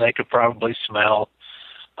smell, and they could probably smell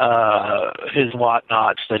his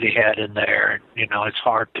whatnots that he had in there, and, his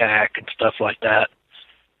hardtack and stuff like that.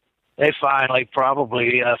 They finally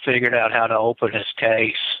probably figured out how to open his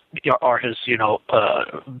case or his,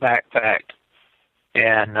 backpack.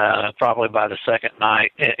 And probably by the second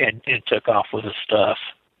night, and took off with his stuff.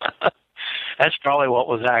 That's probably what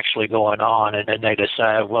was actually going on. And then they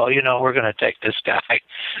decided, well, we're going to take this guy.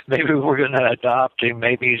 Maybe we're going to adopt him.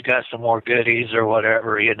 Maybe he's got some more goodies or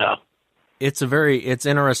whatever, It's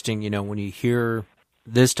interesting, when you hear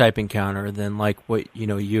this type encounter than like what,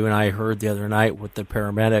 you and I heard the other night with the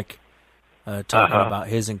paramedic talking about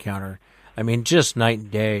his encounter. I mean, just night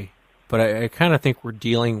and day. But I kind of think we're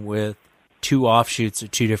dealing with two offshoots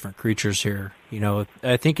of two different creatures here.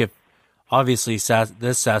 I think if obviously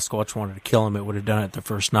this Sasquatch wanted to kill him, it would have done it the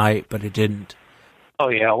first night, but it didn't. Oh,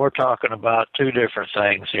 yeah, we're talking about two different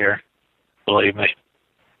things here, believe me.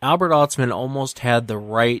 Albert Ostman almost had the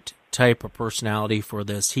right type of personality for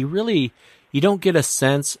this. He really, you don't get a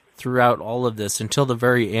sense throughout all of this until the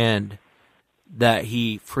very end that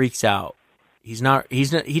he freaks out. He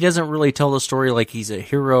doesn't really tell the story like he's a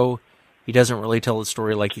hero. He doesn't really tell the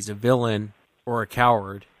story like he's a villain or a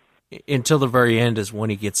coward. Until the very end is when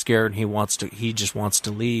he gets scared and he just wants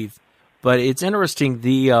to leave. But it's interesting,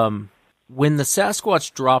 when the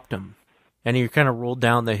Sasquatch dropped him and he kind of rolled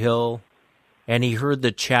down the hill and he heard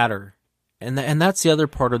the chatter, and that's the other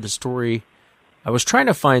part of the story. I was trying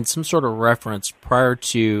to find some sort of reference prior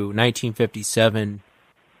to 1957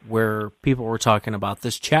 where people were talking about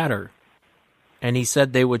this chatter. And he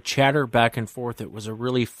said they would chatter back and forth. It was a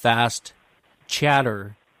really fast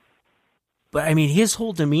chatter. But, I mean, his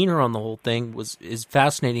whole demeanor on the whole thing is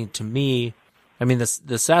fascinating to me. I mean, the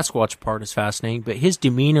Sasquatch part is fascinating, but his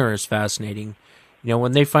demeanor is fascinating. You know,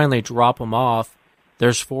 when they finally drop him off,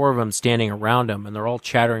 there's 4 of them standing around him, and they're all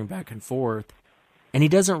chattering back and forth. And he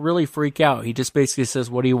doesn't really freak out. He just basically says,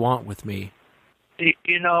 "What do you want with me?"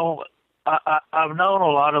 You know, I've known a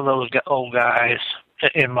lot of those old guys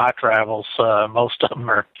in my travels. Most of them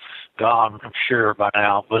are gone, I'm sure, by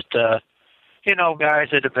now. But, you know, guys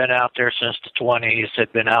that have been out there since the 20s,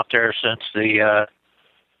 had been out there since the,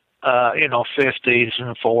 50s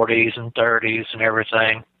and 40s and 30s and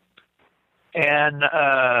everything. And,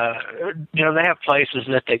 they have places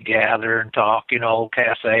that they gather and talk,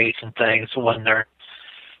 cafes and things when they're,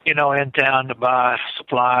 in town to buy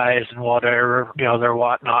supplies and whatever, their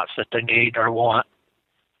whatnots that they need or want.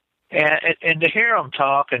 And to hear them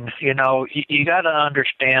talking, you got to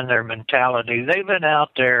understand their mentality. They've been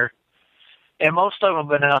out there, and most of them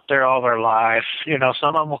have been out there all their life.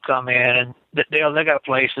 Some of them will come in, and they got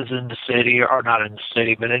places in the city, or not in the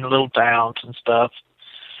city, but in little towns and stuff.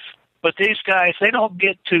 But these guys, they don't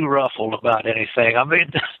get too ruffled about anything. I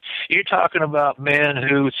mean, you're talking about men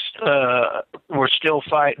who were still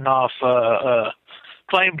fighting off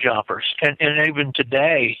claim jumpers. And even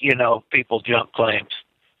today, people jump claims.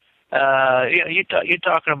 You're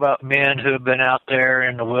talking about men who have been out there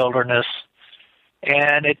in the wilderness,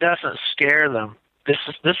 and it doesn't scare them. This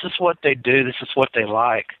is what they do. This is what they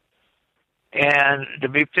like. And to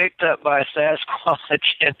be picked up by a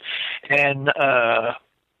Sasquatch and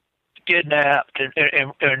kidnapped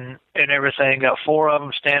and everything, got 4 of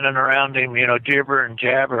them standing around him, gibber and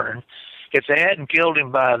jabber. And if they hadn't killed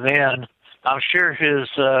him by then, I'm sure his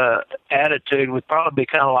attitude would probably be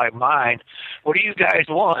kind of like mine. What do you guys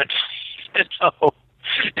want? So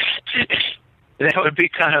that would be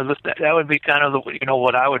kind of the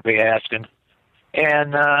what I would be asking.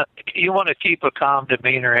 And you want to keep a calm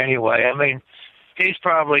demeanor anyway. I mean, he's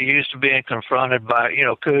probably used to being confronted by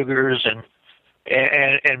cougars and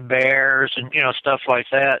bears and stuff like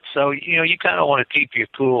that. So you kind of want to keep your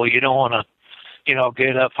cool. You don't want to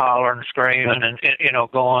get up hollering, screaming, and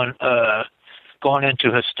going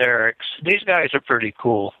into hysterics. These guys are pretty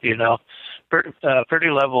cool, pretty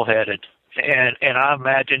level-headed. And I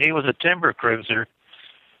imagine he was a timber cruiser,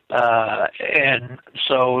 and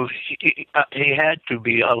so he had to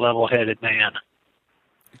be a level-headed man.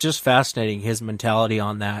 Just fascinating, his mentality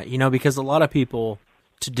on that, because a lot of people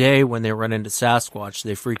today, when they run into Sasquatch,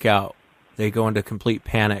 they freak out. They go into complete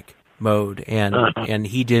panic mode, and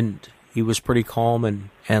he didn't. He was pretty calm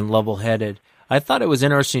and level-headed. I thought it was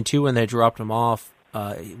interesting, too, when they dropped him off.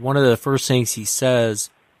 One of the first things he says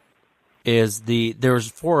is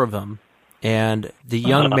there's 4 of them, and the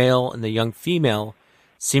young male and the young female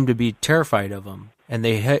seem to be terrified of him. And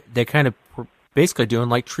they kind of were basically doing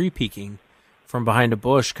like tree peeking from behind a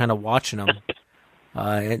bush, kind of watching him.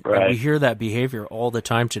 And we hear that behavior all the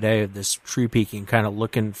time today, of this tree peeking, kind of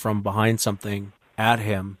looking from behind something at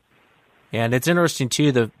him. And it's interesting,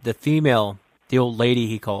 too, the female, the old lady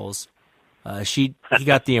he calls, he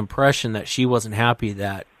got the impression that she wasn't happy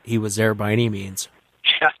that he was there by any means.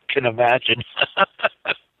 I can imagine.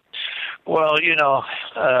 Well,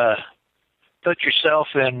 put yourself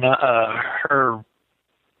in her,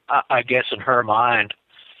 I guess, in her mind.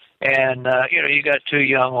 And, you got 2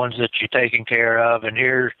 young ones that you're taking care of, and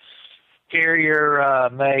here your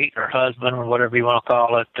mate or husband, or whatever you want to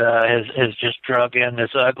call it, has just drug in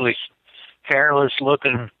this ugly,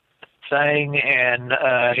 hairless-looking thing, and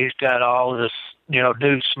he's got all this,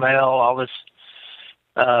 new smell, all this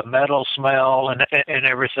metal smell and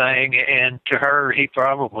everything, and to her, he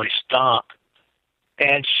probably stunk.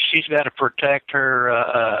 And she's got to protect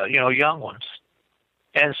her, young ones.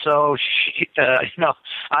 And so she,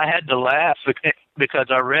 I had to laugh because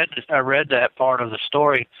I read that part of the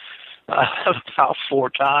story about 4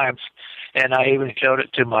 times, And I even showed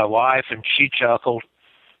it to my wife, and she chuckled.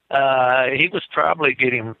 He was probably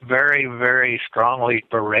getting very, very strongly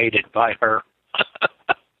berated by her.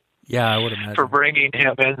 Yeah, I would imagine. For bringing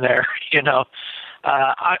him in there, you know.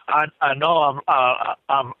 I know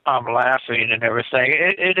I'm laughing and everything.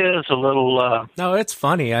 It is a little. No, it's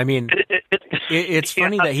funny. I mean, it's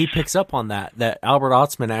funny that he picks up on that. That Albert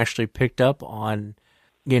Ostman actually picked up on.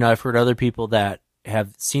 You know, I've heard other people that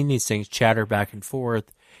have seen these things chatter back and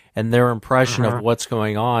forth, and their impression of what's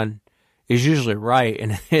going on is usually right.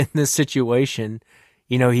 And in this situation,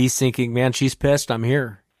 you know, he's thinking, "Man, she's pissed. I'm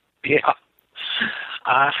here." Yeah,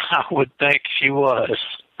 I would think she was.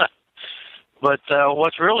 But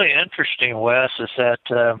what's really interesting, Wes, is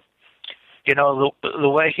that you know the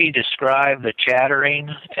way he described the chattering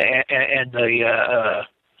and the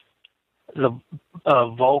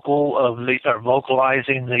vocal of the or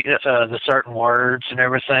vocalizing the certain words and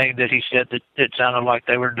everything that he said that it sounded like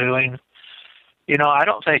they were doing. You know, I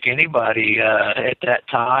don't think anybody at that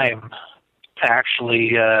time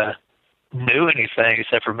actually knew anything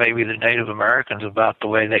except for maybe the Native Americans about the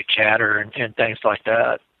way they chatter and things like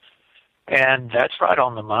that. And that's right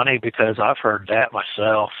on the money because I've heard that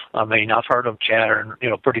myself. I mean, I've heard them chattering, you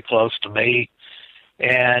know, pretty close to me.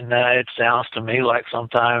 And it sounds to me like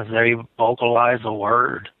sometimes they vocalize a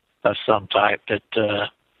word of some type that,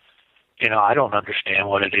 you know, I don't understand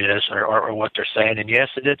what it is or what they're saying. And yes,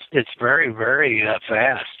 it's very, very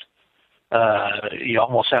fast. You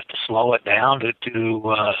almost have to slow it down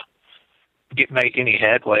to make any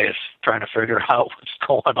headway of trying to figure out what's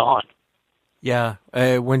going on. Yeah,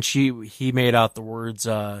 when he made out the words,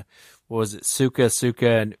 what was it, suka,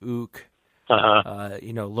 and ook,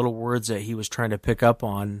 you know, little words that he was trying to pick up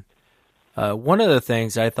on. One of the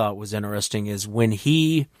things I thought was interesting is when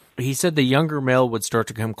he said the younger male would start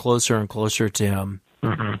to come closer and closer to him.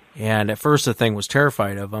 Mm-hmm. And at first the thing was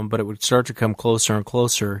terrified of him, but it would start to come closer and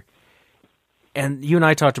closer. And you and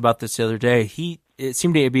I talked about this the other day. It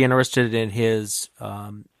seemed to be interested in his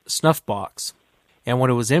snuff box. And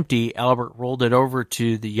when it was empty, Albert rolled it over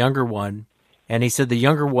to the younger one, and he said the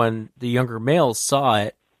younger male saw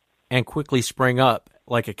it and quickly sprang up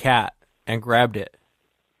like a cat and grabbed it.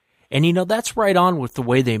 And, you know, that's right on with the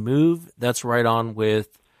way they move. That's right on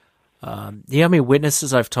with, you know how many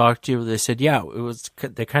witnesses I've talked to, they said, yeah,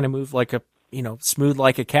 they kind of move like smooth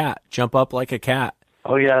like a cat, jump up like a cat.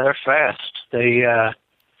 Oh, yeah, they're fast. And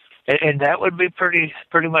that would be pretty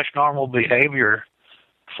much normal behavior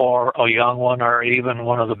for a young one or even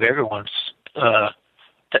one of the bigger ones, to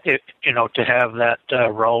have that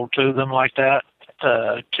roll to them like that,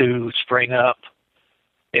 to spring up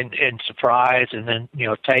in surprise and then, you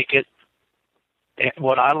know, take it. And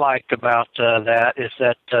what I liked about that is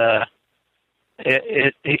that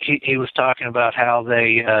he was talking about how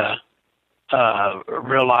they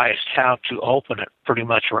realized how to open it pretty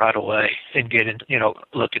much right away and get in, you know,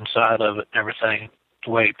 look inside of it and everything,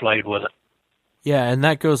 the way he played with it. Yeah, and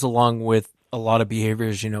that goes along with a lot of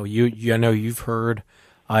behaviors. You know, I know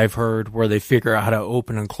I've heard where they figure out how to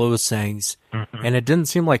open and close things, and it didn't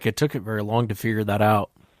seem like it took it very long to figure that out.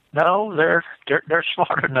 No, they're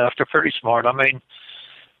smart enough. They're pretty smart. I mean,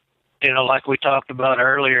 you know, like we talked about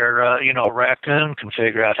earlier, you know, a raccoon can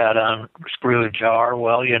figure out how to unscrew a jar.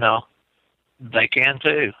 Well, you know, they can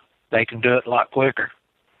too. They can do it a lot quicker.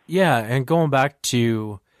 Yeah, and going back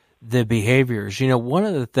to the behaviors, you know, one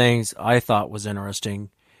of the things I thought was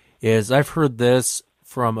interesting is I've heard this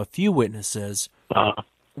from a few witnesses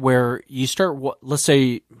where you start, let's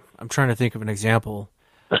say, I'm trying to think of an example,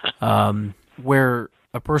 where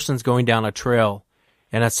a person's going down a trail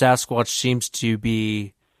and a Sasquatch seems to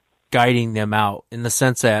be guiding them out in the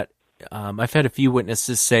sense that I've had a few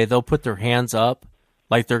witnesses say they'll put their hands up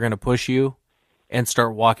like they're going to push you and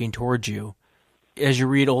start walking towards you. As you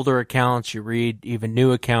read older accounts, you read even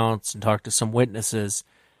new accounts and talk to some witnesses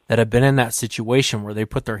that have been in that situation where they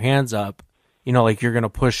put their hands up, you know, like you're going to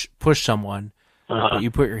push someone, but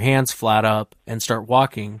you put your hands flat up and start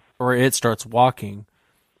walking, or it starts walking.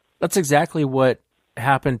 That's exactly what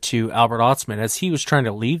happened to Albert Ostman. As he was trying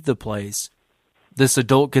to leave the place, this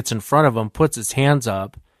adult gets in front of him, puts his hands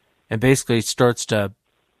up, and basically starts to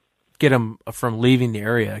get him from leaving the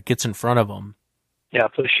area, gets in front of him. Yeah,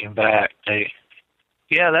 pushing back.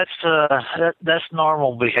 Yeah, that's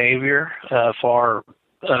normal behavior for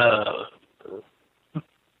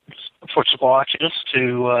squatches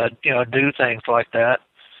to do things like that.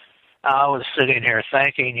 I was sitting here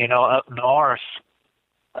thinking, you know, up north,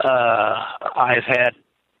 I've had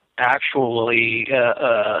actually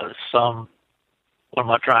some. What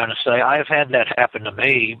am I trying to say? I've had that happen to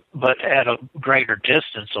me, but at a greater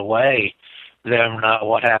distance away than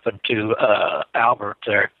what happened to Albert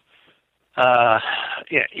there. Yeah,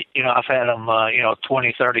 I've had them,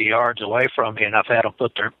 20, 30 yards away from me, and I've had them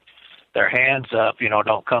put their hands up,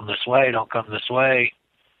 don't come this way, don't come this way.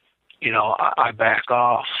 I back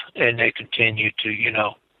off, and they continue to,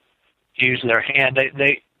 use their hand.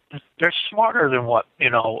 They're smarter than what,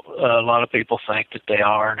 a lot of people think that they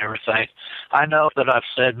are and everything. I know that I've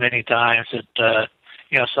said many times that,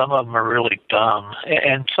 some of them are really dumb,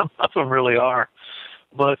 and some of them really are.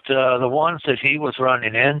 But the ones that he was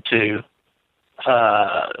running into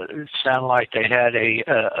sound like they had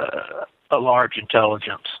a large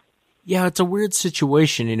intelligence. Yeah, it's a weird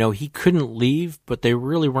situation. He couldn't leave, but they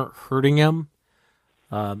really weren't hurting him.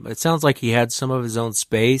 It sounds like he had some of his own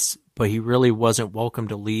space, but he really wasn't welcome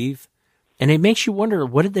to leave. And it makes you wonder,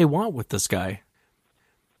 what did they want with this guy?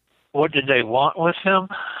 What did they want with him?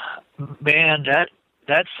 Man,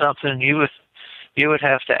 that's something you would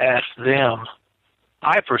have to ask them.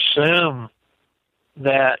 I presume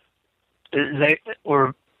that they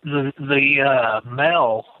were the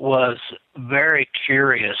male was very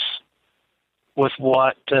curious with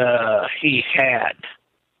what he had.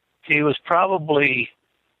 He was probably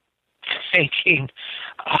thinking,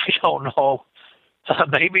 I don't know,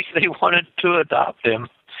 maybe they wanted to adopt him.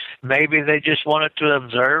 Maybe they just wanted to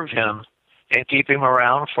observe him and keep him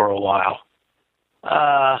around for a while.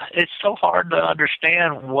 It's so hard to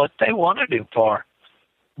understand what they wanted him for.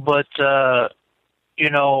 But,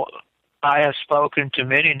 I have spoken to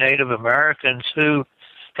many Native Americans who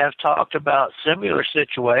have talked about similar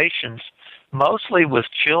situations, mostly with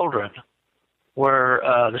children, where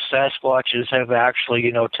the Sasquatches have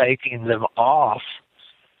actually, taken them off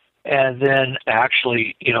and then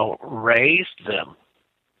actually, raised them,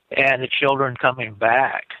 and the children coming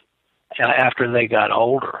back after they got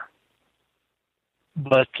older.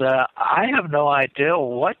 But I have no idea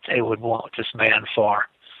what they would want this man for.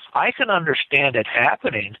 I can understand it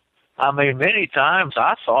happening. I mean, many times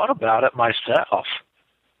I thought about it myself,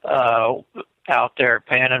 out there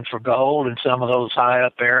panning for gold in some of those high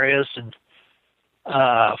up areas, and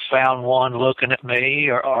found one looking at me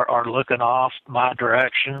or looking off my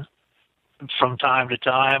direction. From time to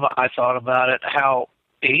time, I thought about it, how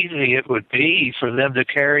easy it would be for them to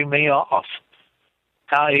carry me off.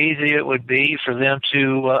 How easy it would be for them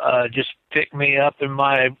to just pick me up in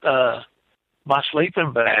my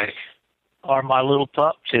sleeping bag or my little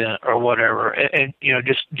pup tent or whatever, and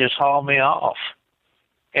just haul me off.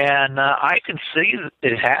 And I can see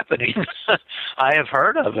it happening. I have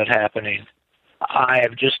heard of it happening. I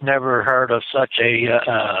have just never heard of such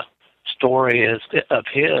a story of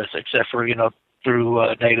his, except for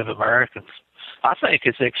through Native Americans. I think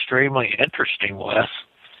it's extremely interesting, Wes.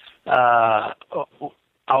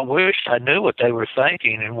 I wish I knew what they were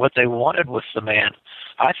thinking and what they wanted with the man.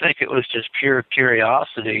 I think it was just pure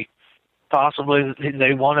curiosity. Possibly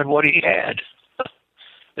they wanted what he had.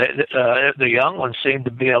 The young ones seemed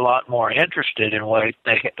to be a lot more interested in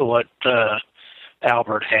what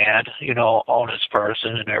Albert had, on his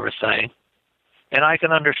person and everything. And I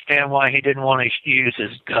can understand why he didn't want to use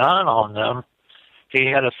his gun on them. He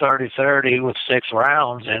had a 30-30 with 6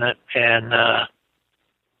 rounds in it, and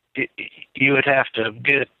you would have to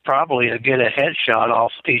probably get a headshot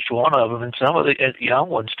off each one of them. And some of the young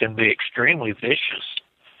ones can be extremely vicious,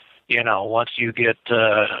 once you get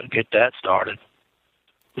that started.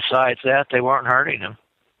 Besides that, they weren't hurting him.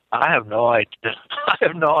 I have no idea. I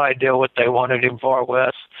have no idea what they wanted him for,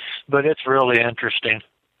 Wes, but it's really interesting.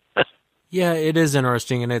 Yeah, it is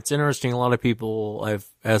interesting, and it's interesting. A lot of people,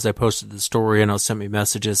 as I posted the story, sent me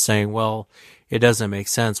messages saying, well, it doesn't make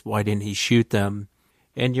sense. Why didn't he shoot them?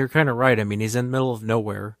 And you're kind of right. I mean, he's in the middle of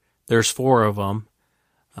nowhere. There's 4 of them.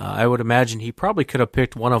 I would imagine he probably could have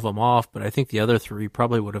picked one of them off, but I think the other 3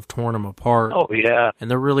 probably would have torn them apart. Oh, yeah. And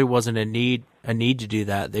there really wasn't a need to do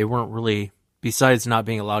that. They weren't really, besides not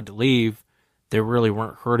being allowed to leave, they really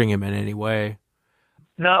weren't hurting him in any way.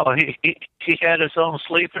 No, he had his own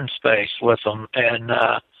sleeping space with him, and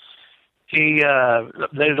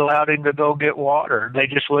they allowed him to go get water. They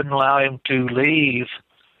just wouldn't allow him to leave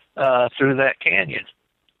through that canyon.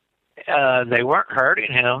 They weren't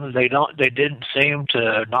hurting him. They didn't seem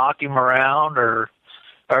to knock him around or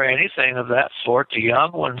anything of that sort. The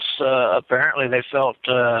young ones apparently they felt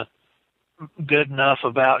good enough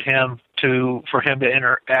about him for him to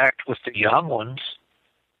interact with the young ones.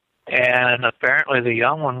 And apparently the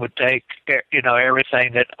young one would take,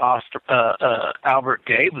 everything that Albert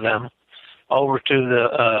gave them over to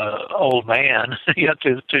the old man,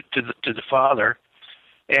 to the father.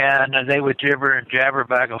 And they would gibber and jabber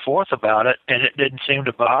back and forth about it, and it didn't seem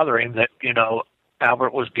to bother him that,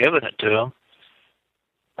 Albert was giving it to him.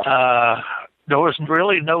 There was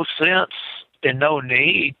really no sense and no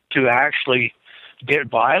need to actually get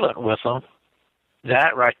violent with them.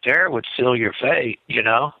 That right there would seal your fate, you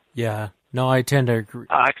know? Yeah. No, I tend to agree.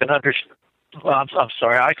 I can understand. Well, I'm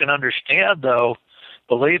sorry. I can understand, though.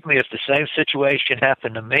 Believe me, if the same situation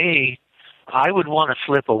happened to me, I would want to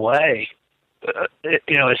slip away,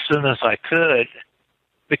 as soon as I could,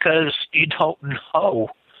 because you don't know.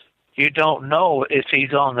 You don't know if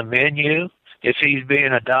he's on the menu, if he's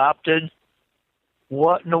being adopted.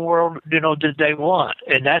 What in the world, did they want?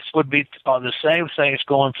 And that would be the same things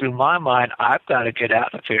going through my mind. I've got to get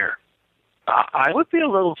out of here. I would be a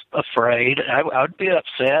little afraid. I would be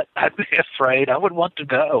upset. I'd be afraid. I would want to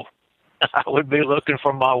go. I would be looking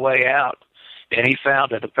for my way out. And he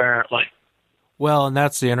found it, apparently. Well, and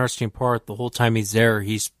that's the interesting part. The whole time he's there,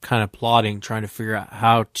 he's kind of plotting, trying to figure out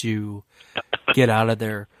how to get out of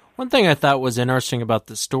there. One thing I thought was interesting about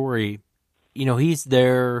the story, he's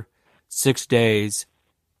there 6 days,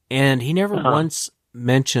 and he never once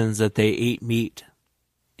mentions that they ate meat.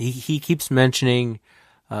 He keeps mentioning,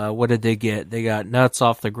 what did they get? They got nuts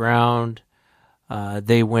off the ground.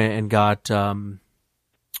 They went and got,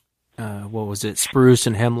 spruce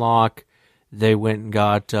and hemlock. They went and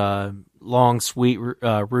got long sweet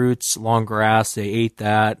roots, long grass. They ate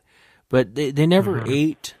that. But they never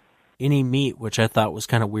ate any meat, which I thought was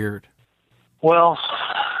kind of weird. Well,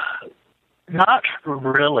 not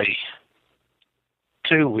really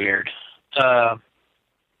too weird.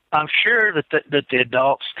 I'm sure that the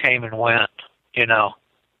adults came and went, The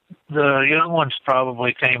young ones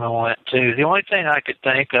probably came and went too. The only thing I could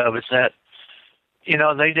think of is that,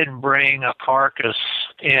 they didn't bring a carcass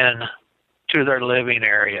in to their living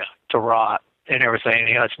area to rot and everything.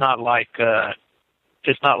 It's not like the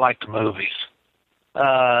movies.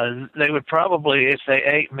 They would probably, if they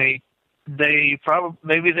ate meat,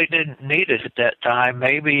 maybe they didn't need it at that time.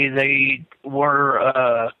 Maybe they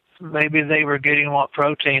were getting what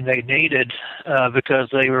protein they needed because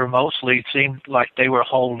they were mostly seemed like they were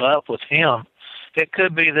holed up with him. It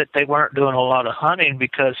could be that they weren't doing a lot of hunting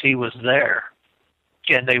because he was there,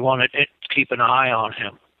 and they wanted to keep an eye on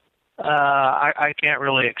him. I can't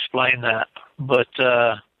really explain that, but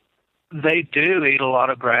they do eat a lot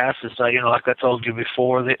of grasses. Like I told you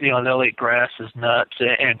before, they'll eat grasses, nuts,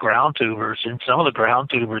 and ground tubers, and some of the ground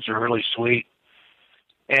tubers are really sweet.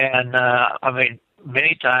 And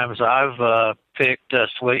many times I've picked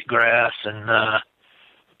sweet grass and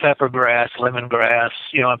pepper grass, lemongrass,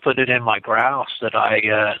 and put it in my grouse that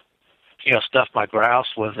I, stuff my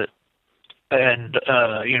grouse with it, and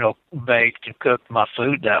baked and cooked my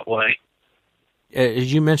food that way.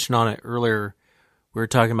 As you mentioned on it earlier, we were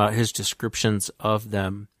talking about his descriptions of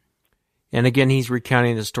them. And again, he's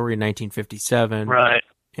recounting the story in 1957. Right.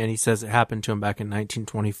 And he says it happened to him back in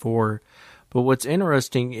 1924. But what's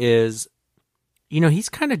interesting is, he's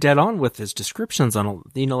kind of dead on with his descriptions on,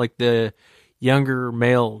 like the younger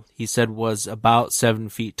male, he said was about 7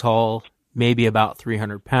 feet tall, maybe about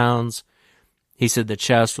 300 pounds. He said the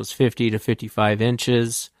chest was 50 to 55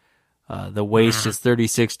 inches. The waist is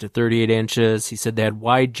 36 to 38 inches. He said they had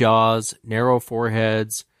wide jaws, narrow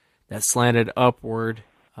foreheads that slanted upward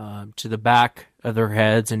to the back of their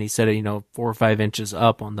heads. And he said, 4 or 5 inches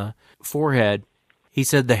up on the forehead. He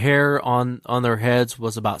said the hair on their heads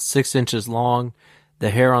was about 6 inches long. The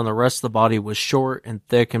hair on the rest of the body was short and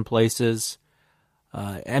thick in places.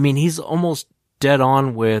 He's almost dead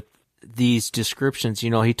on with these descriptions.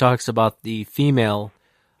 He talks about the female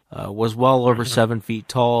was well over 7 feet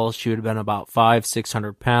tall. She would have been about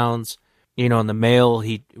 500-600 pounds. And the male,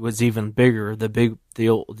 he was even bigger. The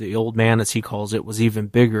old man, as he calls it, was even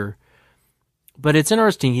bigger. But it's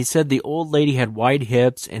interesting. He said the old lady had wide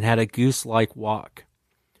hips and had a goose-like walk.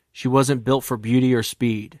 She wasn't built for beauty or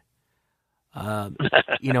speed. And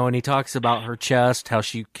he talks about her chest, how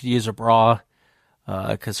she could use a bra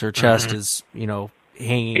because her chest is,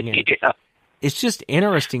 hanging. And it's just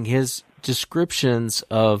interesting, his descriptions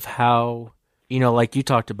of how, like you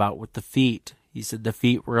talked about with the feet. He said the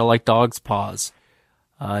feet were like dog's paws.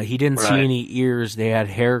 He didn't see any ears. They had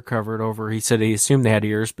hair covered over. He said he assumed they had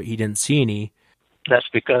ears, but he didn't see any. That's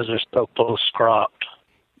because they're so close cropped.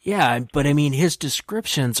 Yeah, but his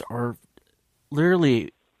descriptions are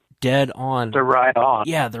literally dead on. They're right on.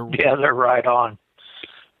 Yeah, they're right on.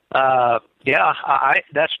 That's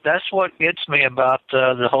what gets me about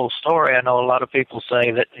the whole story. I know a lot of people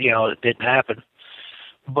say that it didn't happen,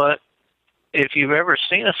 but if you've ever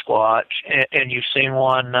seen a squatch and you've seen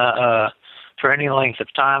one for any length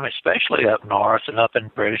of time, especially up north and up in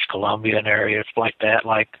British Columbia and areas like that,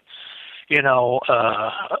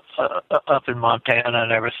 up in Montana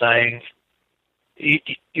and everything,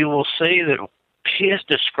 you will see that he is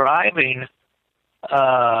describing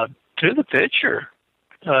to the picture,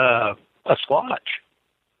 a Squatch.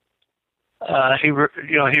 He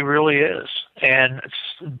really is, and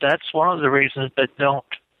that's one of the reasons that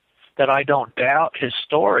I don't doubt his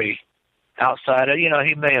story. Outside of,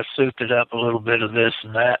 he may have souped it up a little bit of this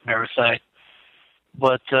and that and everything,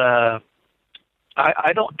 but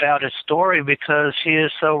I don't doubt his story because he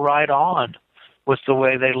is so right on with the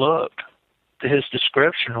way they look, his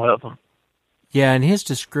description of them. Yeah, and his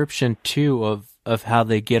description too of how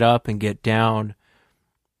they get up and get down,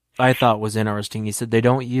 I thought was interesting. He said they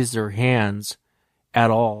don't use their hands at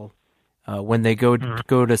all. When they go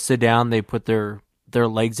to sit down, they put their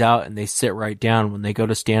legs out and they sit right down. When they go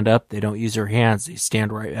to stand up, they don't use their hands. They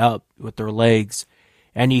stand right up with their legs.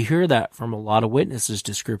 And you hear that from a lot of witnesses'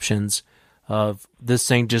 descriptions of this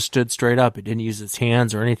thing just stood straight up. It didn't use its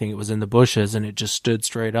hands or anything. It was in the bushes and it just stood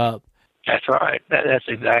straight up. That's right. That's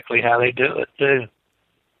exactly how they do it, too.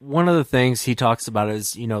 One of the things he talks about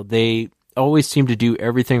is, they always seem to do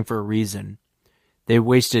everything for a reason. They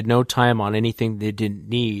wasted no time on anything they didn't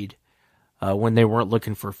need when they weren't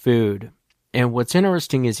looking for food. And what's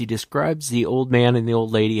interesting is he describes the old man and the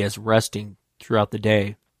old lady as resting throughout the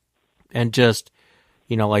day. And just,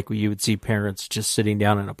 like you would see parents just sitting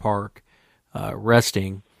down in a park,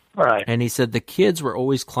 resting. Right. And he said the kids were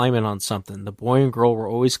always climbing on something. The boy and girl were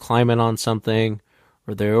always climbing on something,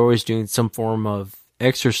 or they're always doing some form of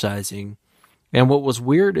exercising. And what was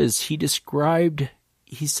weird is he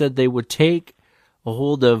said they would take a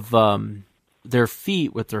hold of their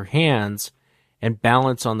feet with their hands and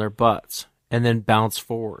balance on their butts and then bounce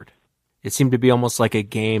forward. It seemed to be almost like a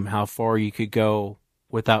game, how far you could go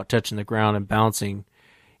without touching the ground and bouncing.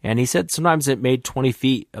 And he said sometimes it made 20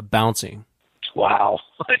 feet of bouncing. Wow.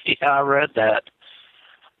 Yeah, I read that.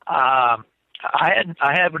 I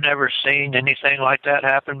have never seen anything like that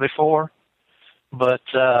happen before, but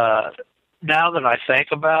now that I think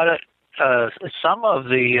about it, some of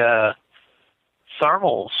the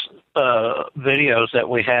thermals videos that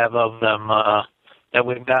we have of them that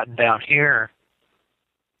we've gotten down here,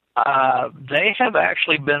 they have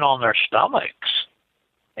actually been on their stomachs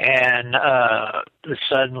and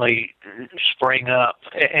suddenly spring up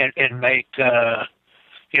and make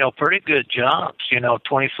pretty good jumps,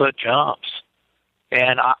 20-foot jumps.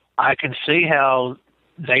 And I can see how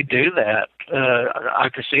they do that. I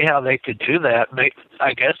can see how they could do that.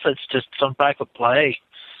 I guess it's just some type of play.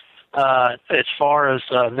 As far as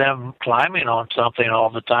them climbing on something all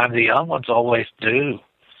the time, the young ones always do.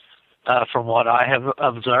 From what I have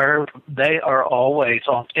observed, they are always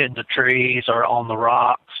in the trees or on the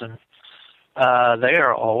rocks, and they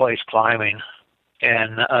are always climbing.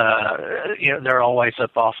 And they're always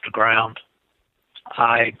up off the ground.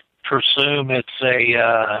 I presume it's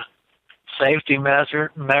a safety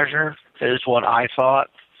measure is what I thought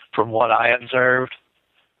from what I observed.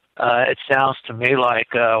 It sounds to me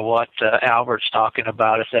like what Albert's talking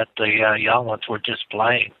about is that the young ones were just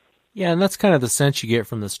playing. Yeah, and that's kind of the sense you get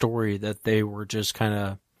from the story, that they were just kind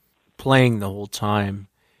of playing the whole time.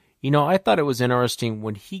 I thought it was interesting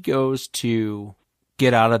when he goes to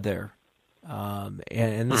get out of there,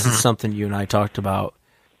 and this is something you and I talked about.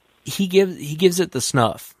 He gives it the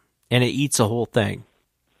snuff, and it eats the whole thing.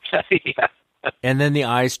 Yeah. And then the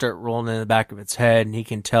eyes start rolling in the back of its head, and he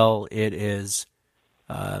can tell it is,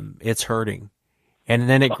 it's hurting. And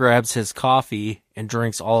then it grabs his coffee and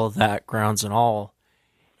drinks all of that, grounds and all.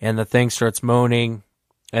 And the thing starts moaning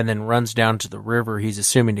and then runs down to the river, he's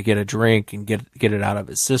assuming, to get a drink and get it out of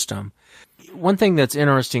his system. One thing that's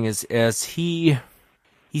interesting is as he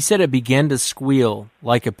said it began to squeal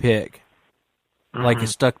like a pig, like a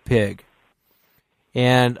stuck pig.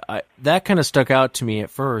 And that kind of stuck out to me at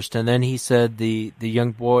first. And then he said the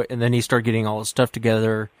young boy, and then he started getting all his stuff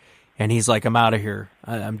together, and he's like, I'm out of here.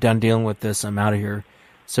 I'm done dealing with this. I'm out of here.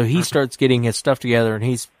 So he starts getting his stuff together, and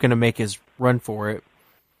he's going to make his run for it.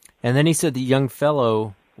 And then he said the young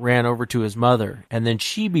fellow ran over to his mother, and then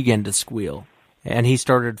she began to squeal, and he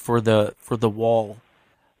started for the wall.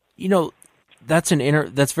 That's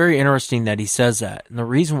very interesting that he says that. And the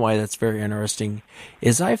reason why that's very interesting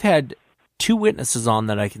is I've had 2 witnesses on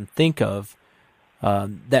that I can think of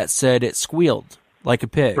that said it squealed like a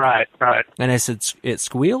pig. Right. And I said, it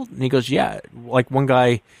squealed? And he goes, yeah. Like one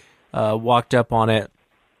guy walked up on it,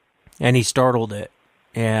 and he startled it.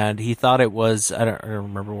 And he thought it was, I don't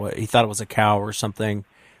remember what, he thought it was a cow or something.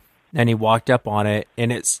 And he walked up on it,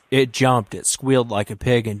 and it jumped. It squealed like a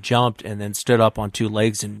pig and jumped and then stood up on 2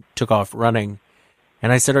 legs and took off running.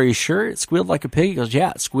 And I said, are you sure it squealed like a pig? He goes,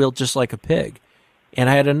 yeah, it squealed just like a pig. And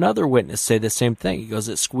I had another witness say the same thing. He goes,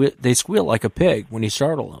 they squeal like a pig when you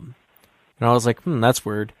startle them. And I was like, that's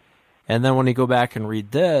weird. And then when you go back and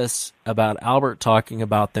read this about Albert talking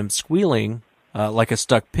about them squealing like a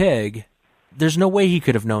stuck pig, there's no way he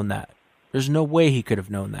could have known that. There's no way he could have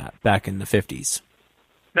known that back in the 50s.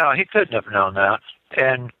 No, he couldn't have known that.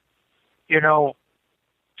 And,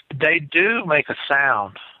 they do make a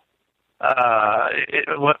sound.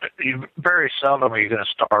 Very seldom are you going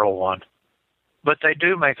to startle one. But they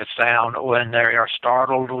do make a sound when they are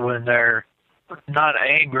startled, when they're not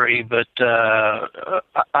angry, but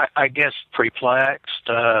I guess perplexed.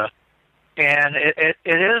 And it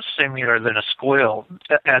is similar than a squeal,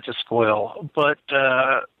 as a squeal. But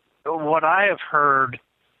what I have heard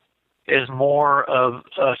is more of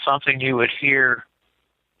something you would hear,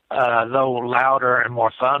 though louder and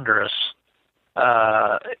more thunderous,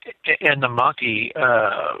 in the monkey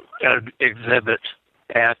exhibit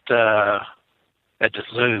at the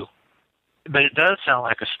zoo. But it does sound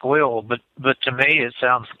like a squeal. But to me, it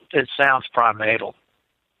sounds primordial.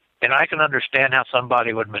 And I can understand how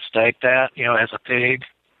somebody would mistake that, as a pig.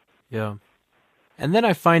 Yeah. And then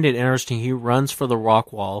I find it interesting. He runs for the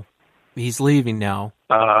rock wall. He's leaving now.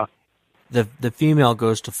 The female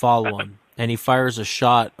goes to follow him, and he fires a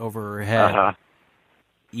shot over her head.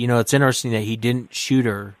 It's interesting that he didn't shoot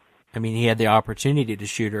her. I mean, he had the opportunity to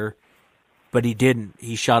shoot her, but he didn't.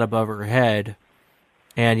 He shot above her head,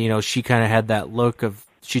 and, she kind of had that look of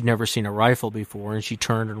she'd never seen a rifle before, and she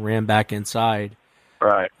turned and ran back inside.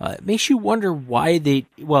 Right. It makes you wonder why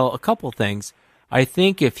a couple things. I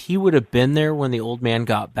think if he would have been there when the old man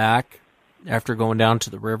got back after going down to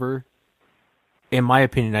the river, in my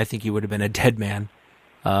opinion, I think he would have been a dead man.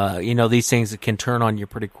 These things can turn on you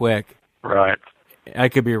pretty quick. Right. I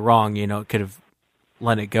could be wrong, it could have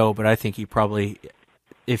let it go, but I think he probably,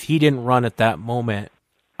 if he didn't run at that moment,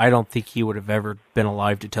 I don't think he would have ever been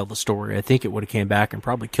alive to tell the story. I think it would have came back and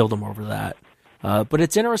probably killed him over that. But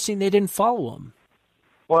it's interesting they didn't follow him.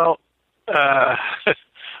 Well, I,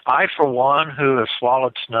 for one, who have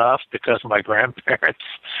swallowed snuff because my grandparents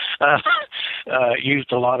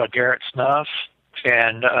used a lot of Garrett snuff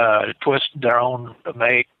and twisted their own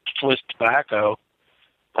twist tobacco,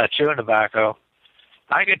 chewing tobacco.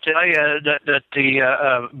 I can tell you that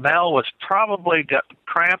the male was probably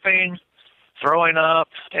cramping, throwing up,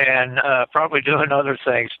 and probably doing other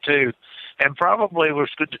things too, and probably it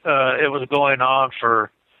was going on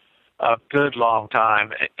for a good long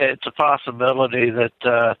time. It's a possibility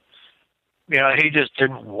that he just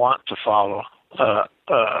didn't want to follow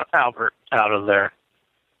Albert out of there,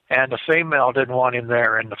 and the female didn't want him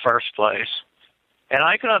there in the first place. And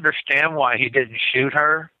I can understand why he didn't shoot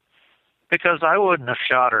her, because I wouldn't have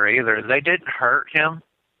shot her either. They didn't hurt him.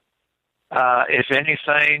 If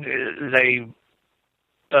anything, they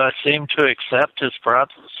seemed to accept his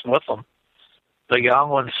presence with them. The young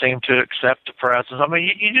ones seem to accept the presence. I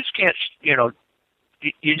mean, you just can't,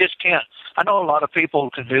 you just can't. I know a lot of people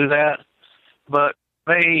can do that, but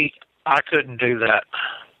me, I couldn't do that.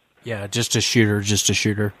 Yeah, just a shooter.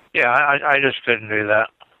 Yeah, I just couldn't do that.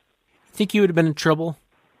 Think you would have been in trouble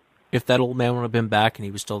if that old man would have been back and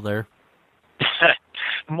he was still there?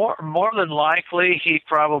 More than likely, he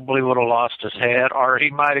probably would have lost his head, or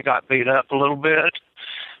he might have got beat up a little bit.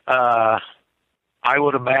 I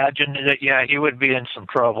would imagine that, he would be in some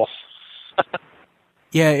trouble.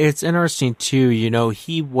 Yeah, it's interesting, too.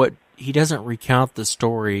 He doesn't recount the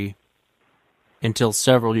story until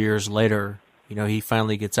several years later. He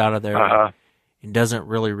finally gets out of there and doesn't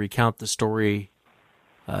really recount the story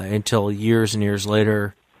until years and years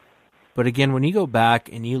later. But again, when you go back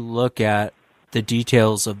and you look at the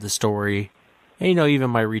details of the story, and even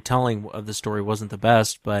my retelling of the story wasn't the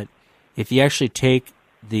best, but if you actually take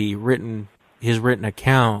his written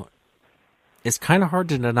account, it's kind of hard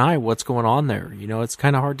to deny what's going on there. It's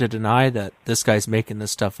kind of hard to deny that this guy's making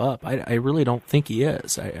this stuff up. I really don't think he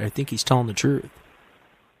is. I think he's telling the truth.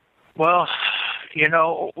 Well,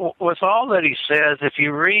 with all that he says, if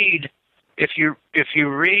you read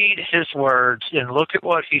his words and look at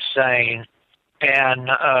what he's saying, and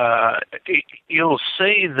you'll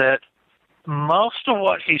see that most of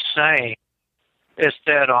what he's saying is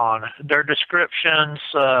dead on. Their descriptions,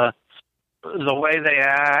 the way they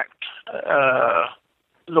act,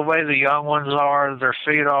 the way the young ones are, their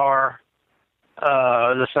feet are,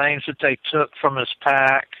 the things that they took from his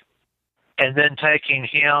pack, and then taking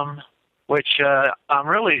him, which I'm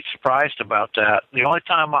really surprised about that. The only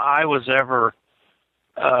time I was ever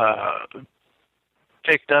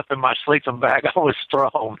picked up in my sleeping bag, I was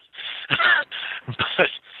thrown.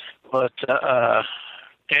 but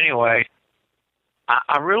anyway,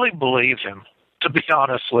 I really believe him, to be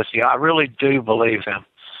honest with you. I really do believe him.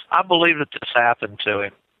 I believe that this happened to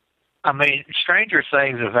him. I mean, stranger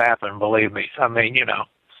things have happened, believe me. I mean,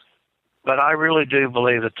 But I really do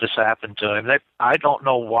believe that this happened to him. I don't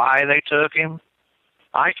know why they took him.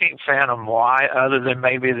 I can't fathom why, other than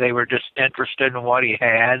maybe they were just interested in what he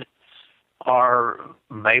had, or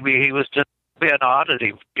maybe he was just being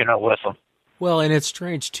oddity, with them. Well, and it's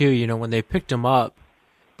strange too. When they picked him up,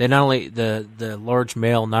 they not only the large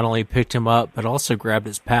male not only picked him up, but also grabbed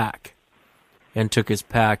his pack and took his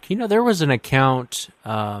pack. There was an account,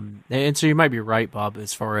 and so you might be right, Bob,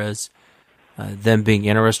 as far as them being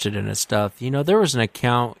interested in his stuff. There was an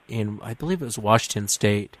account in, I believe it was Washington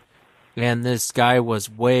State, and this guy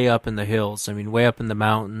was way up in the hills. I mean, way up in the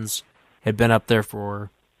mountains, had been up there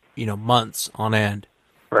for, months on end.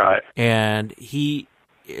 Right. And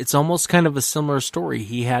it's almost kind of a similar story.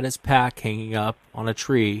 He had his pack hanging up on a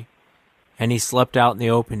tree, and he slept out in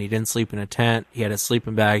the open. He didn't sleep in a tent. He had a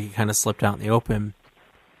sleeping bag. He kind of slept out in the open.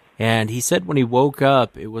 And he said when he woke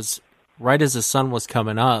up, it was right as the sun was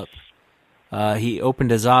coming up. He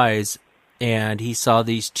opened his eyes, and he saw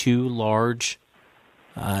these two large,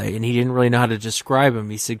 and he didn't really know how to describe them.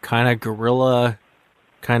 He said kind of gorilla,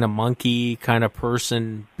 kind of monkey, kind of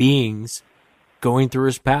person beings going through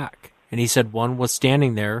his pack. And he said one was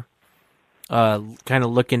standing there, kind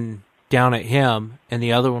of looking down at him, and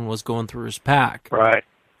the other one was going through his pack. Right.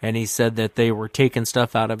 And he said that they were taking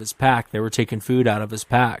stuff out of his pack. They were taking food out of his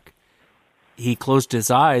pack. He closed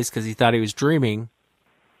his eyes because he thought he was dreaming,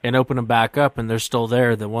 and opened them back up, and they're still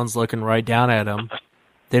there. The one's looking right down at him.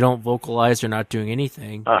 They don't vocalize. They're not doing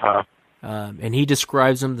anything. Uh-huh. And he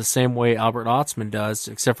describes them the same way Albert Ostman does,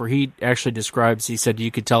 except for he actually describes, he said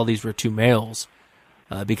you could tell these were two males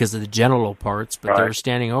because of the genital parts, but they were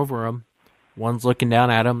standing over him. One's looking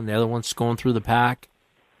down at him, and the other one's going through the pack.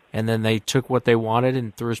 And then they took what they wanted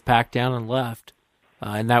and threw his pack down and left.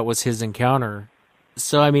 And that was his encounter.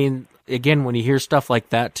 So, I mean, again, when you hear stuff like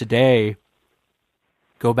that today,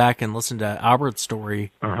 go back and listen to Albert's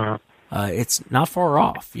story. Uh-huh. It's not far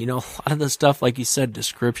off. A lot of the stuff, like you said,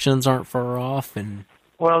 descriptions aren't far off. And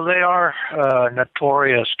well, they are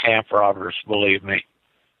notorious camp robbers, believe me.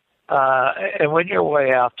 And when you're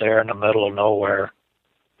way out there in the middle of nowhere,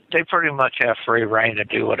 they pretty much have free reign to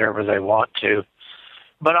do whatever they want to.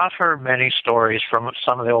 But I've heard many stories from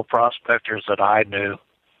some of the old prospectors that I knew,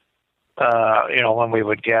 when we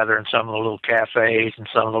would gather in some of the little cafes in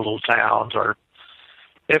some of the little towns, or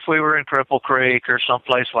if we were in Cripple Creek or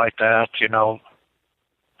someplace like that, they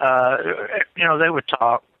would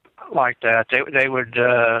talk like that. They would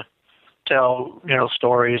tell,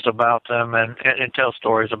 stories about them and tell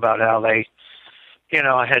stories about how they,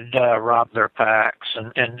 had robbed their packs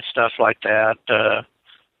and stuff like that.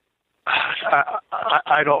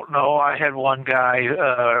 I don't know. I had one guy,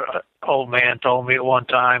 old man, told me at one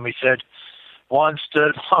time. He said one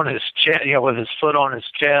stood on his chest, with his foot on his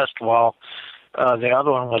chest, while the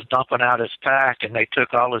other one was dumping out his pack, and they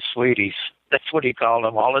took all his sweeties. That's what he called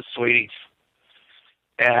them, all his sweeties.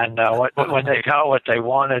 And when they got what they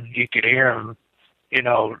wanted, you could hear them,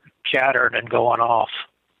 chattering and going off.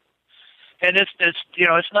 And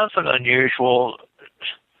it's nothing unusual.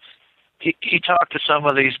 You talk to some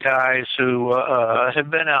of these guys who have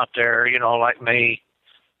been out there, like me,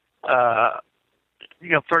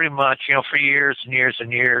 pretty much, for years and years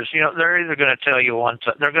and years. They're either going to tell you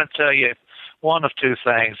they're going to tell you one of two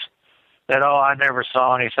things: that I never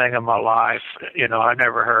saw anything in my life. I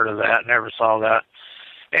never heard of that, never saw that.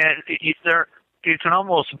 And you can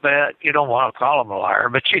almost bet, you don't want to call them a liar,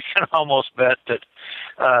 but you can almost bet that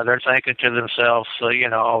they're thinking to themselves,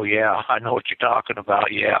 oh yeah, I know what you're talking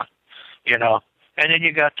about, yeah. And then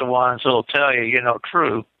you got the ones that'll tell you,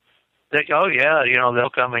 true, that, oh yeah, they'll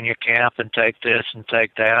come in your camp and take this and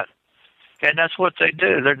take that. And that's what they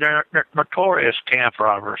do. They're notorious camp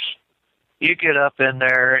robbers. You get up in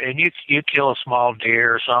there and you kill a small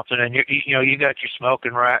deer or something, and you got your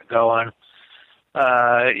smoking rack going.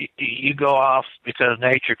 You go off because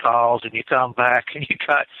nature calls, and you come back and you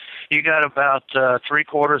got about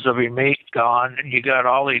 3/4 of your meat gone, and you got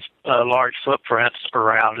all these large footprints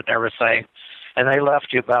around and everything, and they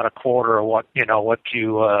left you about 1/4 of what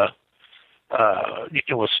you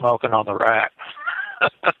was smoking on the rack.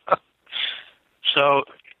 So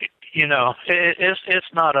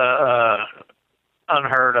it's not a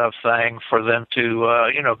unheard of thing for them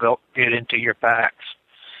to go get into your packs,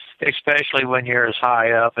 especially when you're as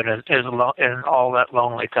high up and in all that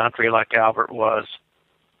lonely country like Albert was.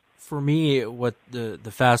 For me, what the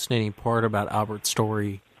fascinating part about Albert's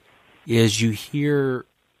story is you hear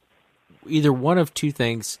either one of two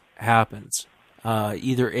things happens.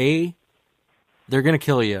 Either A, they're going to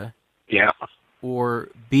kill you. Yeah. Or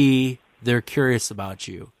B, they're curious about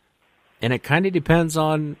you. And it kind of depends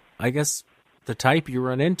on, I guess, the type you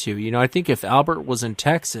run into. I think if Albert was in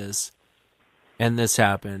Texas and this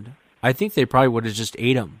happened, I think they probably would have just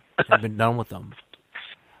ate them and been done with them.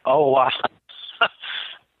 Oh, I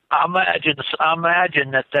imagine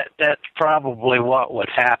that's probably what would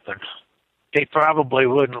happen. They probably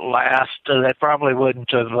wouldn't last. They probably wouldn't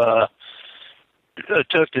have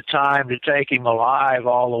took the time to take him alive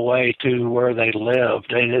all the way to where they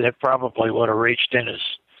lived. They probably would have reached in his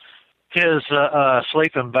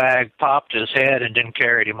sleeping bag, popped his head, and then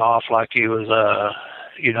carried him off like he was,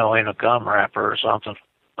 in a gum wrapper or something.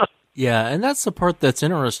 Yeah, and that's the part that's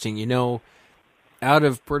interesting. Out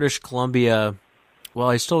of British Columbia, well,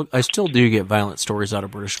 I still do get violent stories out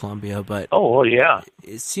of British Columbia, but oh yeah,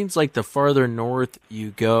 it seems like the farther north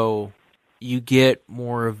you go, you get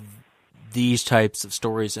more of these types of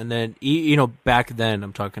stories. And then, back then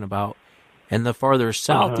I'm talking about, and the farther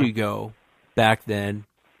south you go, back then,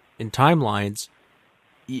 in timelines,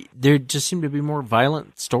 there just seem to be more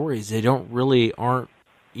violent stories. They aren't,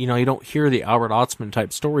 you don't hear the Albert Ostman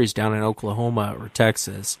type stories down in Oklahoma or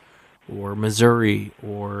Texas or Missouri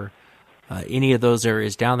or any of those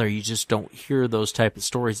areas down there. You just don't hear those type of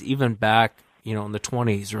stories. Even back, in the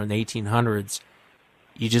 20s or in the 1800s,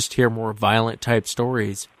 you just hear more violent type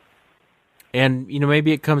stories. And,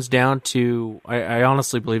 maybe it comes down to, I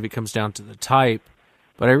honestly believe it comes down to the type,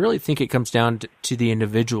 but I really think it comes down to the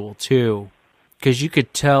individual too. Because you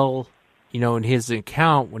could tell, in his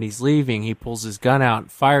account, when he's leaving, he pulls his gun out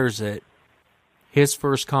and fires it. His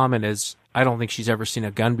first comment is, I don't think she's ever seen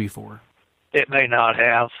a gun before. It may not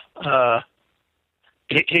have.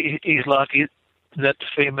 He's lucky that the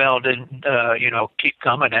female didn't, keep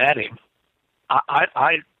coming at him.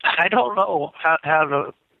 I don't know how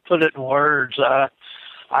to put it in words. I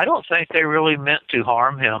don't think they really meant to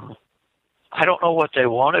harm him. I don't know what they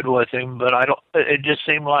wanted with him, but it just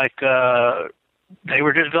seemed like they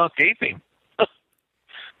were just going to keep him.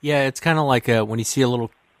 Yeah, it's kind of like when you see a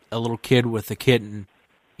little kid with a kitten.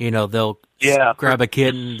 They'll grab a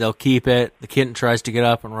kitten, they'll keep it. The kitten tries to get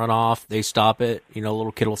up and run off. They stop it.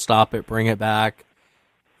 Little kid will stop it, bring it back,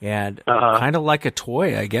 and kind of like a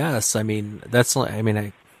toy, I guess. I mean, I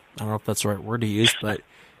don't know if that's the right word to use, but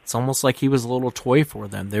it's almost like he was a little toy for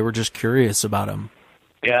them. They were just curious about him.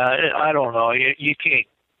 Yeah, I don't know. You can't.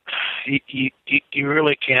 You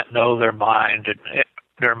really can't know their mind and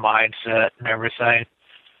their mindset and everything.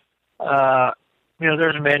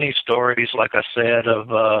 There's many stories, like I said,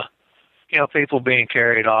 of people being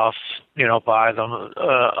carried off, by them.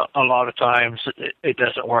 A lot of times it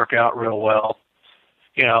doesn't work out real well.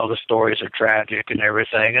 The stories are tragic and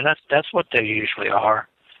everything, and that's what they usually are.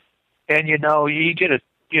 And you get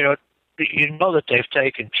that they've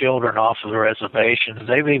taken children off of the reservations.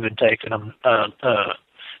 They've even taken them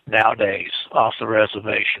nowadays off the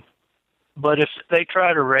reservation. But if they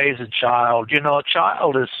try to raise a child, a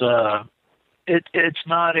child is it's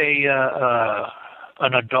not an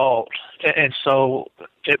adult, and so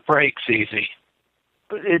it breaks easy.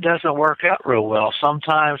 It doesn't work out real well.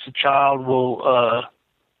 Sometimes the child will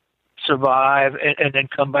survive and then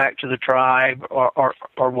come back to the tribe or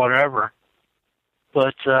whatever.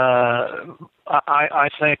 But I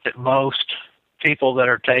think that most people that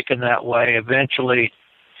are taken that way eventually,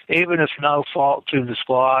 even if no fault to the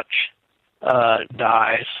Squatch,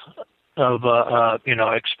 dies of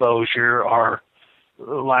exposure or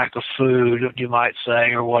lack of food, you might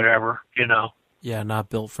say, or whatever. Yeah, not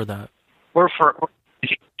built for that.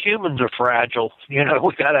 Humans are fragile. We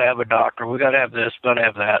got to have a doctor. We got to have this. Got to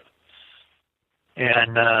have that.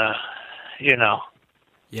 And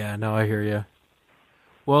Yeah, no, I hear you.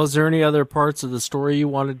 Well, is there any other parts of the story you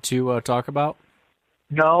wanted to talk about?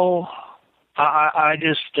 No, I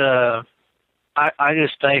just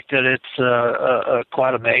think that it's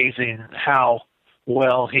quite amazing how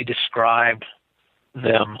well he described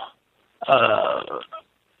them,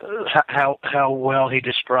 how well he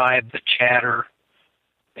described the chatter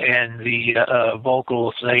and the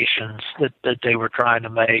vocalizations that they were trying to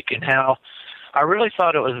make, and how I really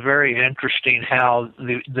thought it was very interesting how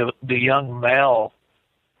the young male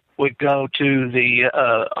would go to the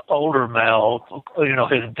older male,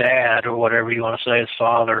 his dad or whatever you want to say, his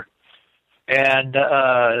father, and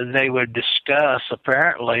they would discuss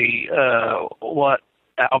apparently what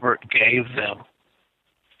Albert gave them,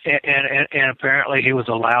 and apparently he was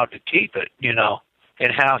allowed to keep it,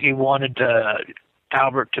 and how he wanted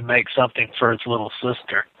Albert to make something for his little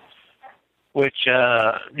sister, which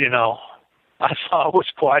I thought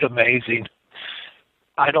was quite amazing.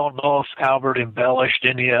 I don't know if Albert embellished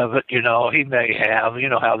any of it. He may have.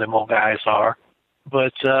 How them old guys are.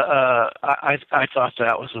 But I thought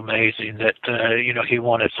that was amazing that he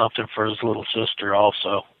wanted something for his little sister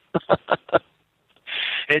also.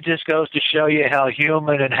 it just goes to show you how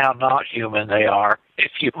human and how not human they are,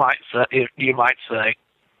 if you might say.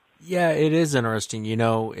 Yeah, it is interesting,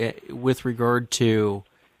 with regard to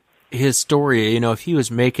his story. If he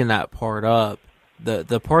was making that part up,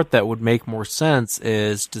 the part that would make more sense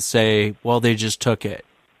is to say, well, they just took it.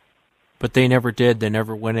 But they never did. They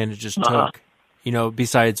never went in and just took,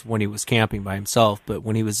 besides when he was camping by himself. But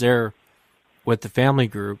when he was there with the family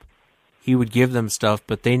group, he would give them stuff,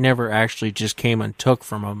 but they never actually just came and took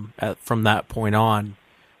from him from that point on.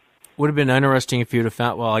 Would have been interesting if he would have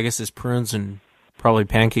found, well, I guess his prunes and probably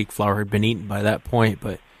pancake flour had been eaten by that point,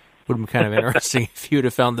 but would have been kind of interesting if he would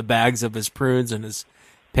have found the bags of his prunes and his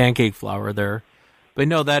pancake flour there. But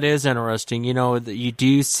no, that is interesting. That you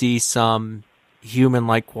do see some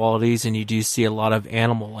human-like qualities, and you do see a lot of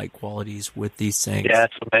animal-like qualities with these things. Yeah,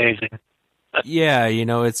 it's amazing. Yeah,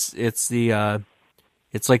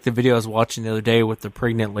 it's like the video I was watching the other day with the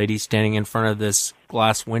pregnant lady standing in front of this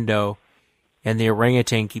glass window, and the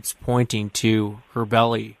orangutan keeps pointing to her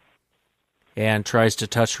belly and tries to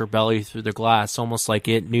touch her belly through the glass, almost like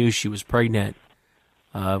it knew she was pregnant,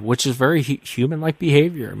 which is very human-like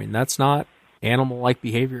behavior. I mean, that's not animal-like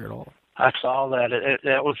behavior at all. I saw that.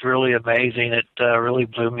 That was really amazing. It really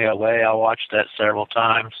blew me away. I watched that several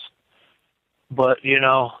times. But,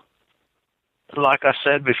 like I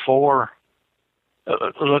said before,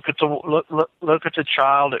 look at the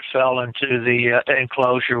child that fell into the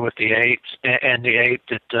enclosure with the apes, and the ape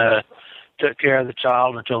that took care of the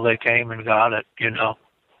child until they came and got it.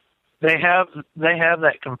 They have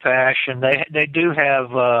that compassion. They do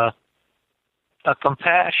have a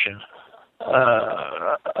compassion,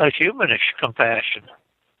 a humanish compassion.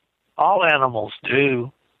 All animals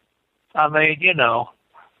do. I mean,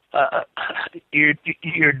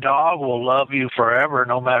 your dog will love you forever,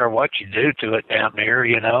 no matter what you do to it. Down there,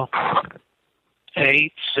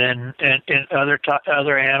 apes and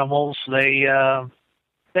other animals, they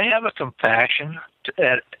have a compassion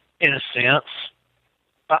in a sense.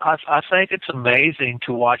 I think it's amazing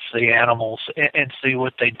to watch the animals and see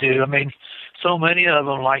what they do. I mean, so many of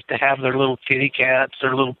them like to have their little kitty cats,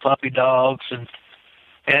 their little puppy dogs, and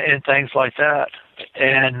things like that.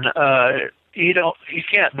 And you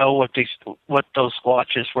can't know what those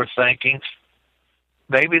squatches were thinking.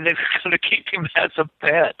 Maybe they were going to keep him as a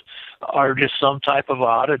pet, or just some type of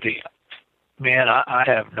oddity. Man, I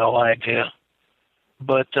have no idea.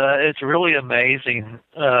 But it's really amazing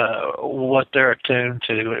what they're attuned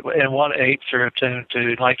to and what apes are attuned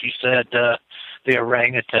to. Like you said, the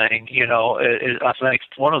orangutan, I think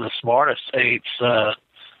it's one of the smartest apes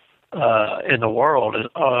in the world.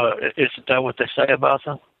 Isn't that what they say about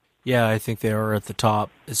them? Yeah, I think they are at the top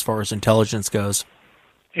as far as intelligence goes.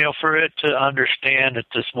 For it to understand that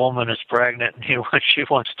this woman is pregnant and she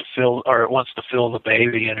wants to feel the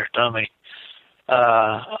baby in her tummy,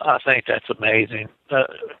 I think that's amazing.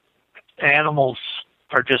 Animals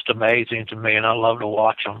are just amazing to me, and I love to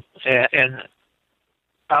watch them. And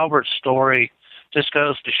Albert's story just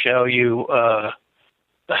goes to show you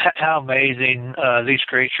how amazing these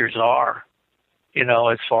creatures are,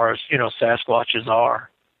 as far as, Sasquatches are.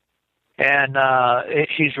 And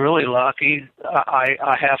he's really lucky.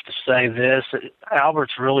 I have to say this.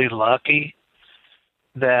 Albert's really lucky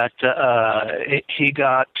that he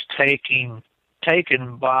got taken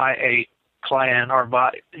by a clan, or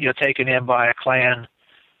taken in by a clan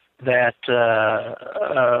that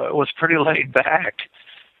was pretty laid back.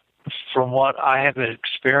 From what I have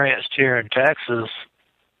experienced here in Texas,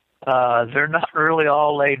 they're not really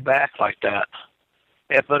all laid back like that.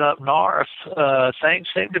 But up north, things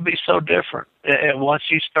seem to be so different. And once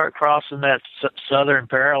you start crossing that southern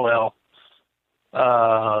parallel,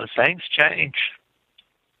 things change.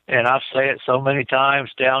 And I've said it so many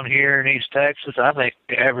times down here in East Texas, I think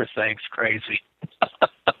everything's crazy.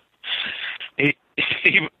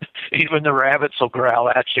 Even the rabbits will growl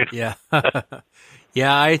at you. Yeah.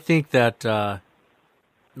 Yeah, I think that,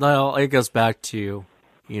 it goes back to,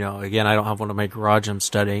 again, I don't have one in my garage I'm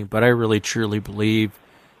studying, but I really truly believe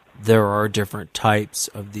there are different types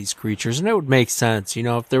of these creatures. And it would make sense.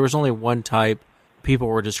 If there was only one type people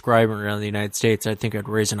were describing around the United States, I think I'd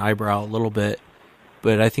raise an eyebrow a little bit.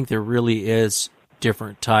 But I think there really is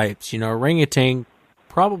different types. Orangutan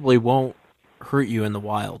probably won't hurt you in the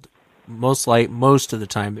wild. Most of the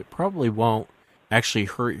time, it probably won't actually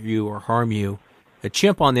hurt you or harm you. A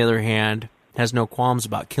chimp, on the other hand, has no qualms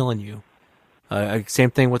about killing you. Same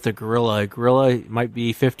thing with a gorilla. A gorilla might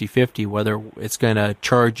be 50-50 whether it's going to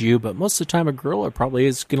charge you, but most of the time a gorilla probably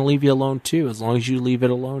is going to leave you alone too. As long as you leave it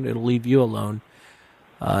alone, it'll leave you alone.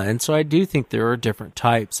 And so I do think there are different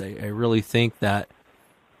types. I really think that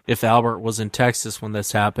if Albert was in Texas when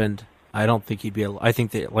this happened, I don't think he'd be. I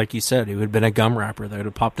think that, like you said, he would have been a gum wrapper. They would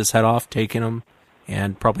have popped his head off, taken him,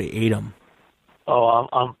 and probably ate him. Oh,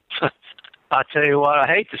 I'm I tell you what, I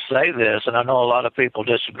hate to say this, and I know a lot of people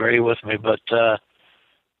disagree with me, but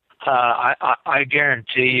I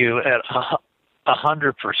guarantee you at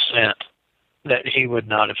 100% that he would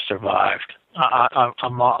not have survived.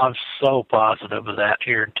 I'm so positive of that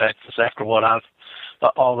here in Texas after what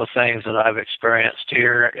all the things that I've experienced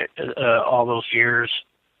here all those years.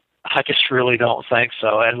 I just really don't think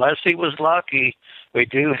so. Unless he was lucky, we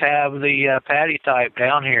do have the patty type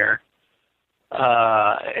down here,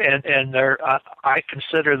 and I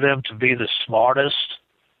consider them to be the smartest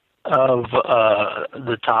of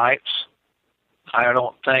the types. I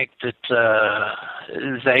don't think that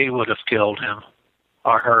they would have killed him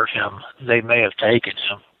or hurt him. They may have taken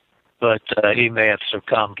him, but he may have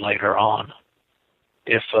succumbed later on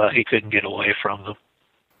if he couldn't get away from them.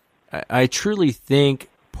 I truly think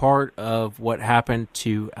part of what happened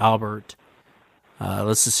to Albert,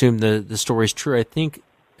 let's assume the story's true, I think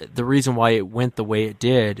the reason why it went the way it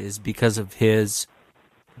did is because of his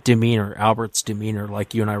demeanor, Albert's demeanor,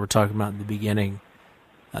 like you and I were talking about in the beginning.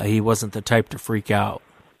 He wasn't the type to freak out.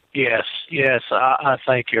 Yes, I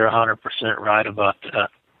think you're 100% right about that.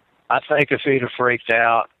 I think if he'd have freaked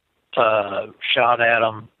out, shot at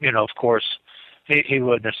him, of course, he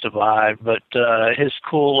wouldn't have survived. But his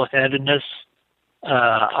cool-headedness,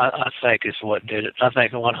 I think, is what did it. I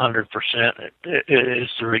think 100% is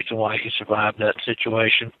the reason why he survived that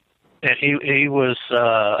situation. And he was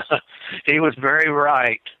he was very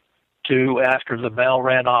right to, after the bell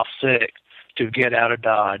ran off sick, to get out of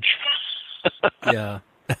Dodge. Yeah,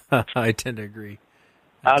 I tend to agree.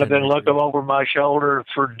 I'd have been looking over my shoulder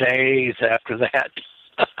for days after that.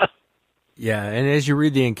 Yeah, and as you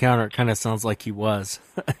read the encounter, it kind of sounds like he was.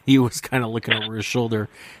 He was kind of looking over his shoulder,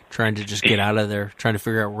 trying to just get out of there, trying to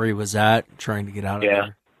figure out where he was at, trying to get out of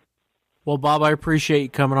there. Well, Bob, I appreciate you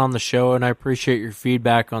coming on the show, and I appreciate your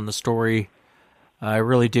feedback on the story. I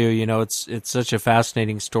really do. It's such a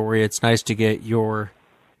fascinating story. It's nice to get your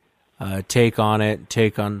take on it,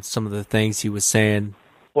 take on some of the things he was saying.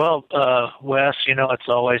 Well, Wes, it's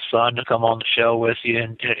always fun to come on the show with you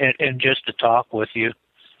and just to talk with you.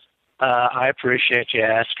 I appreciate you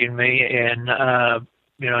asking me, and,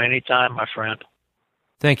 anytime, my friend.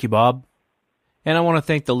 Thank you, Bob. And I want to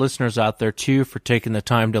thank the listeners out there, too, for taking the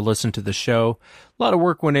time to listen to the show. A lot of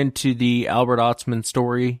work went into the Albert Ostman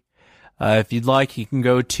story. If you'd like, you can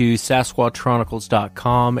go to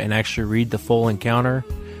SasquatchChronicles.com and actually read the full encounter.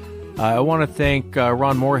 I want to thank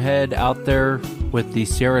Ron Moorhead out there with the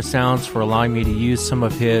Sierra Sounds for allowing me to use some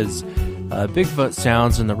of his Bigfoot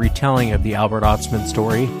sounds in the retelling of the Albert Ostman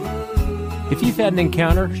story. If you've had an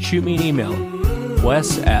encounter, shoot me an email,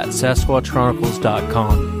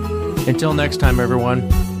 wes@SasquatchChronicles.com. Until next time, everyone,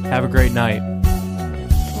 have a great night.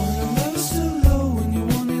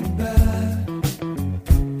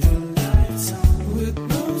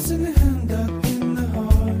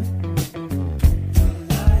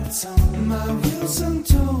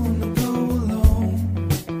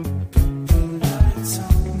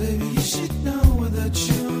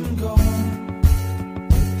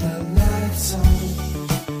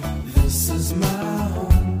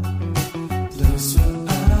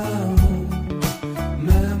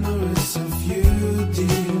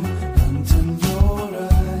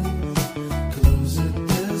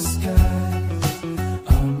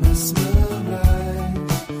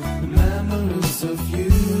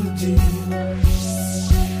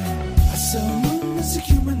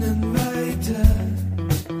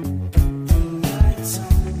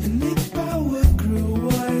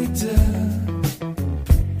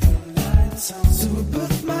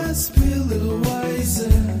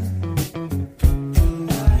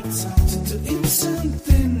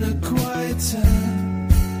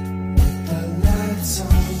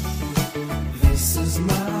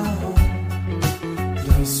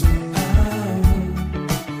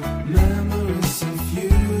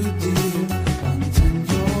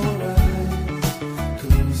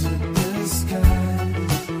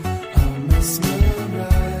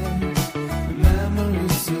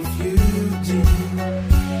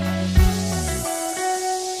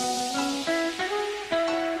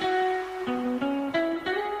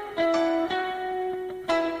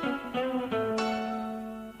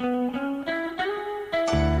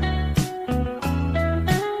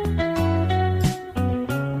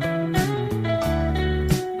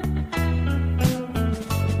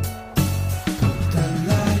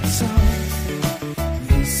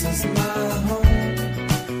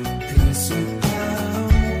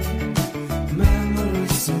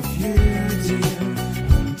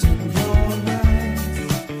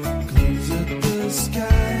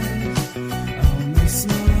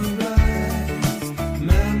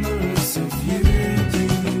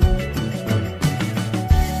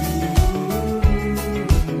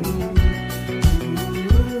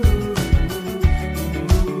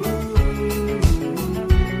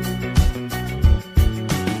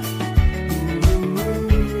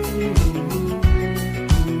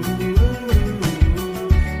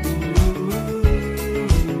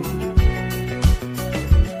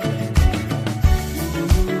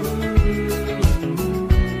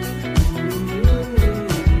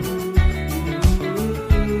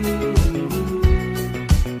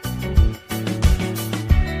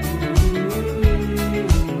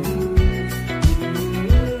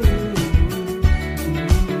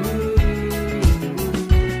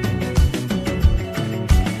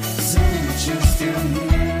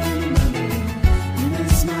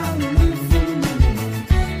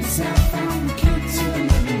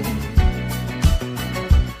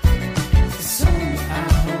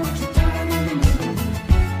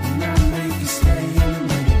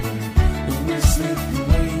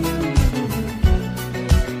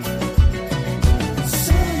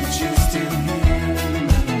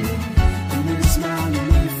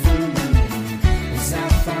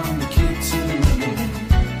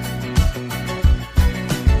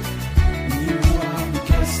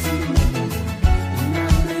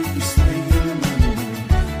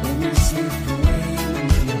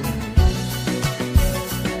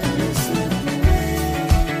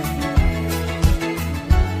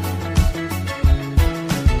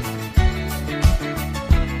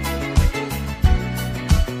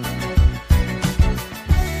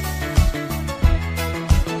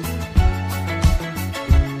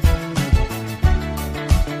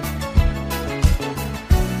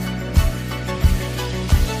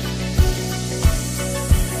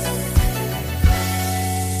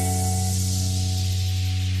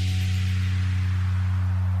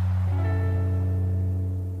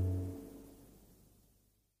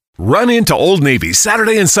 Run into Old Navy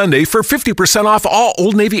Saturday and Sunday for 50% off all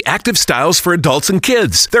Old Navy active styles for adults and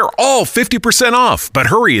kids. They're all 50% off. But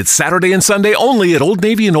hurry, it's Saturday and Sunday only at Old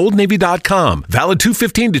Navy and OldNavy.com. Valid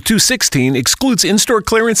 2/15 to 2/16, excludes in-store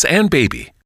clearance and baby.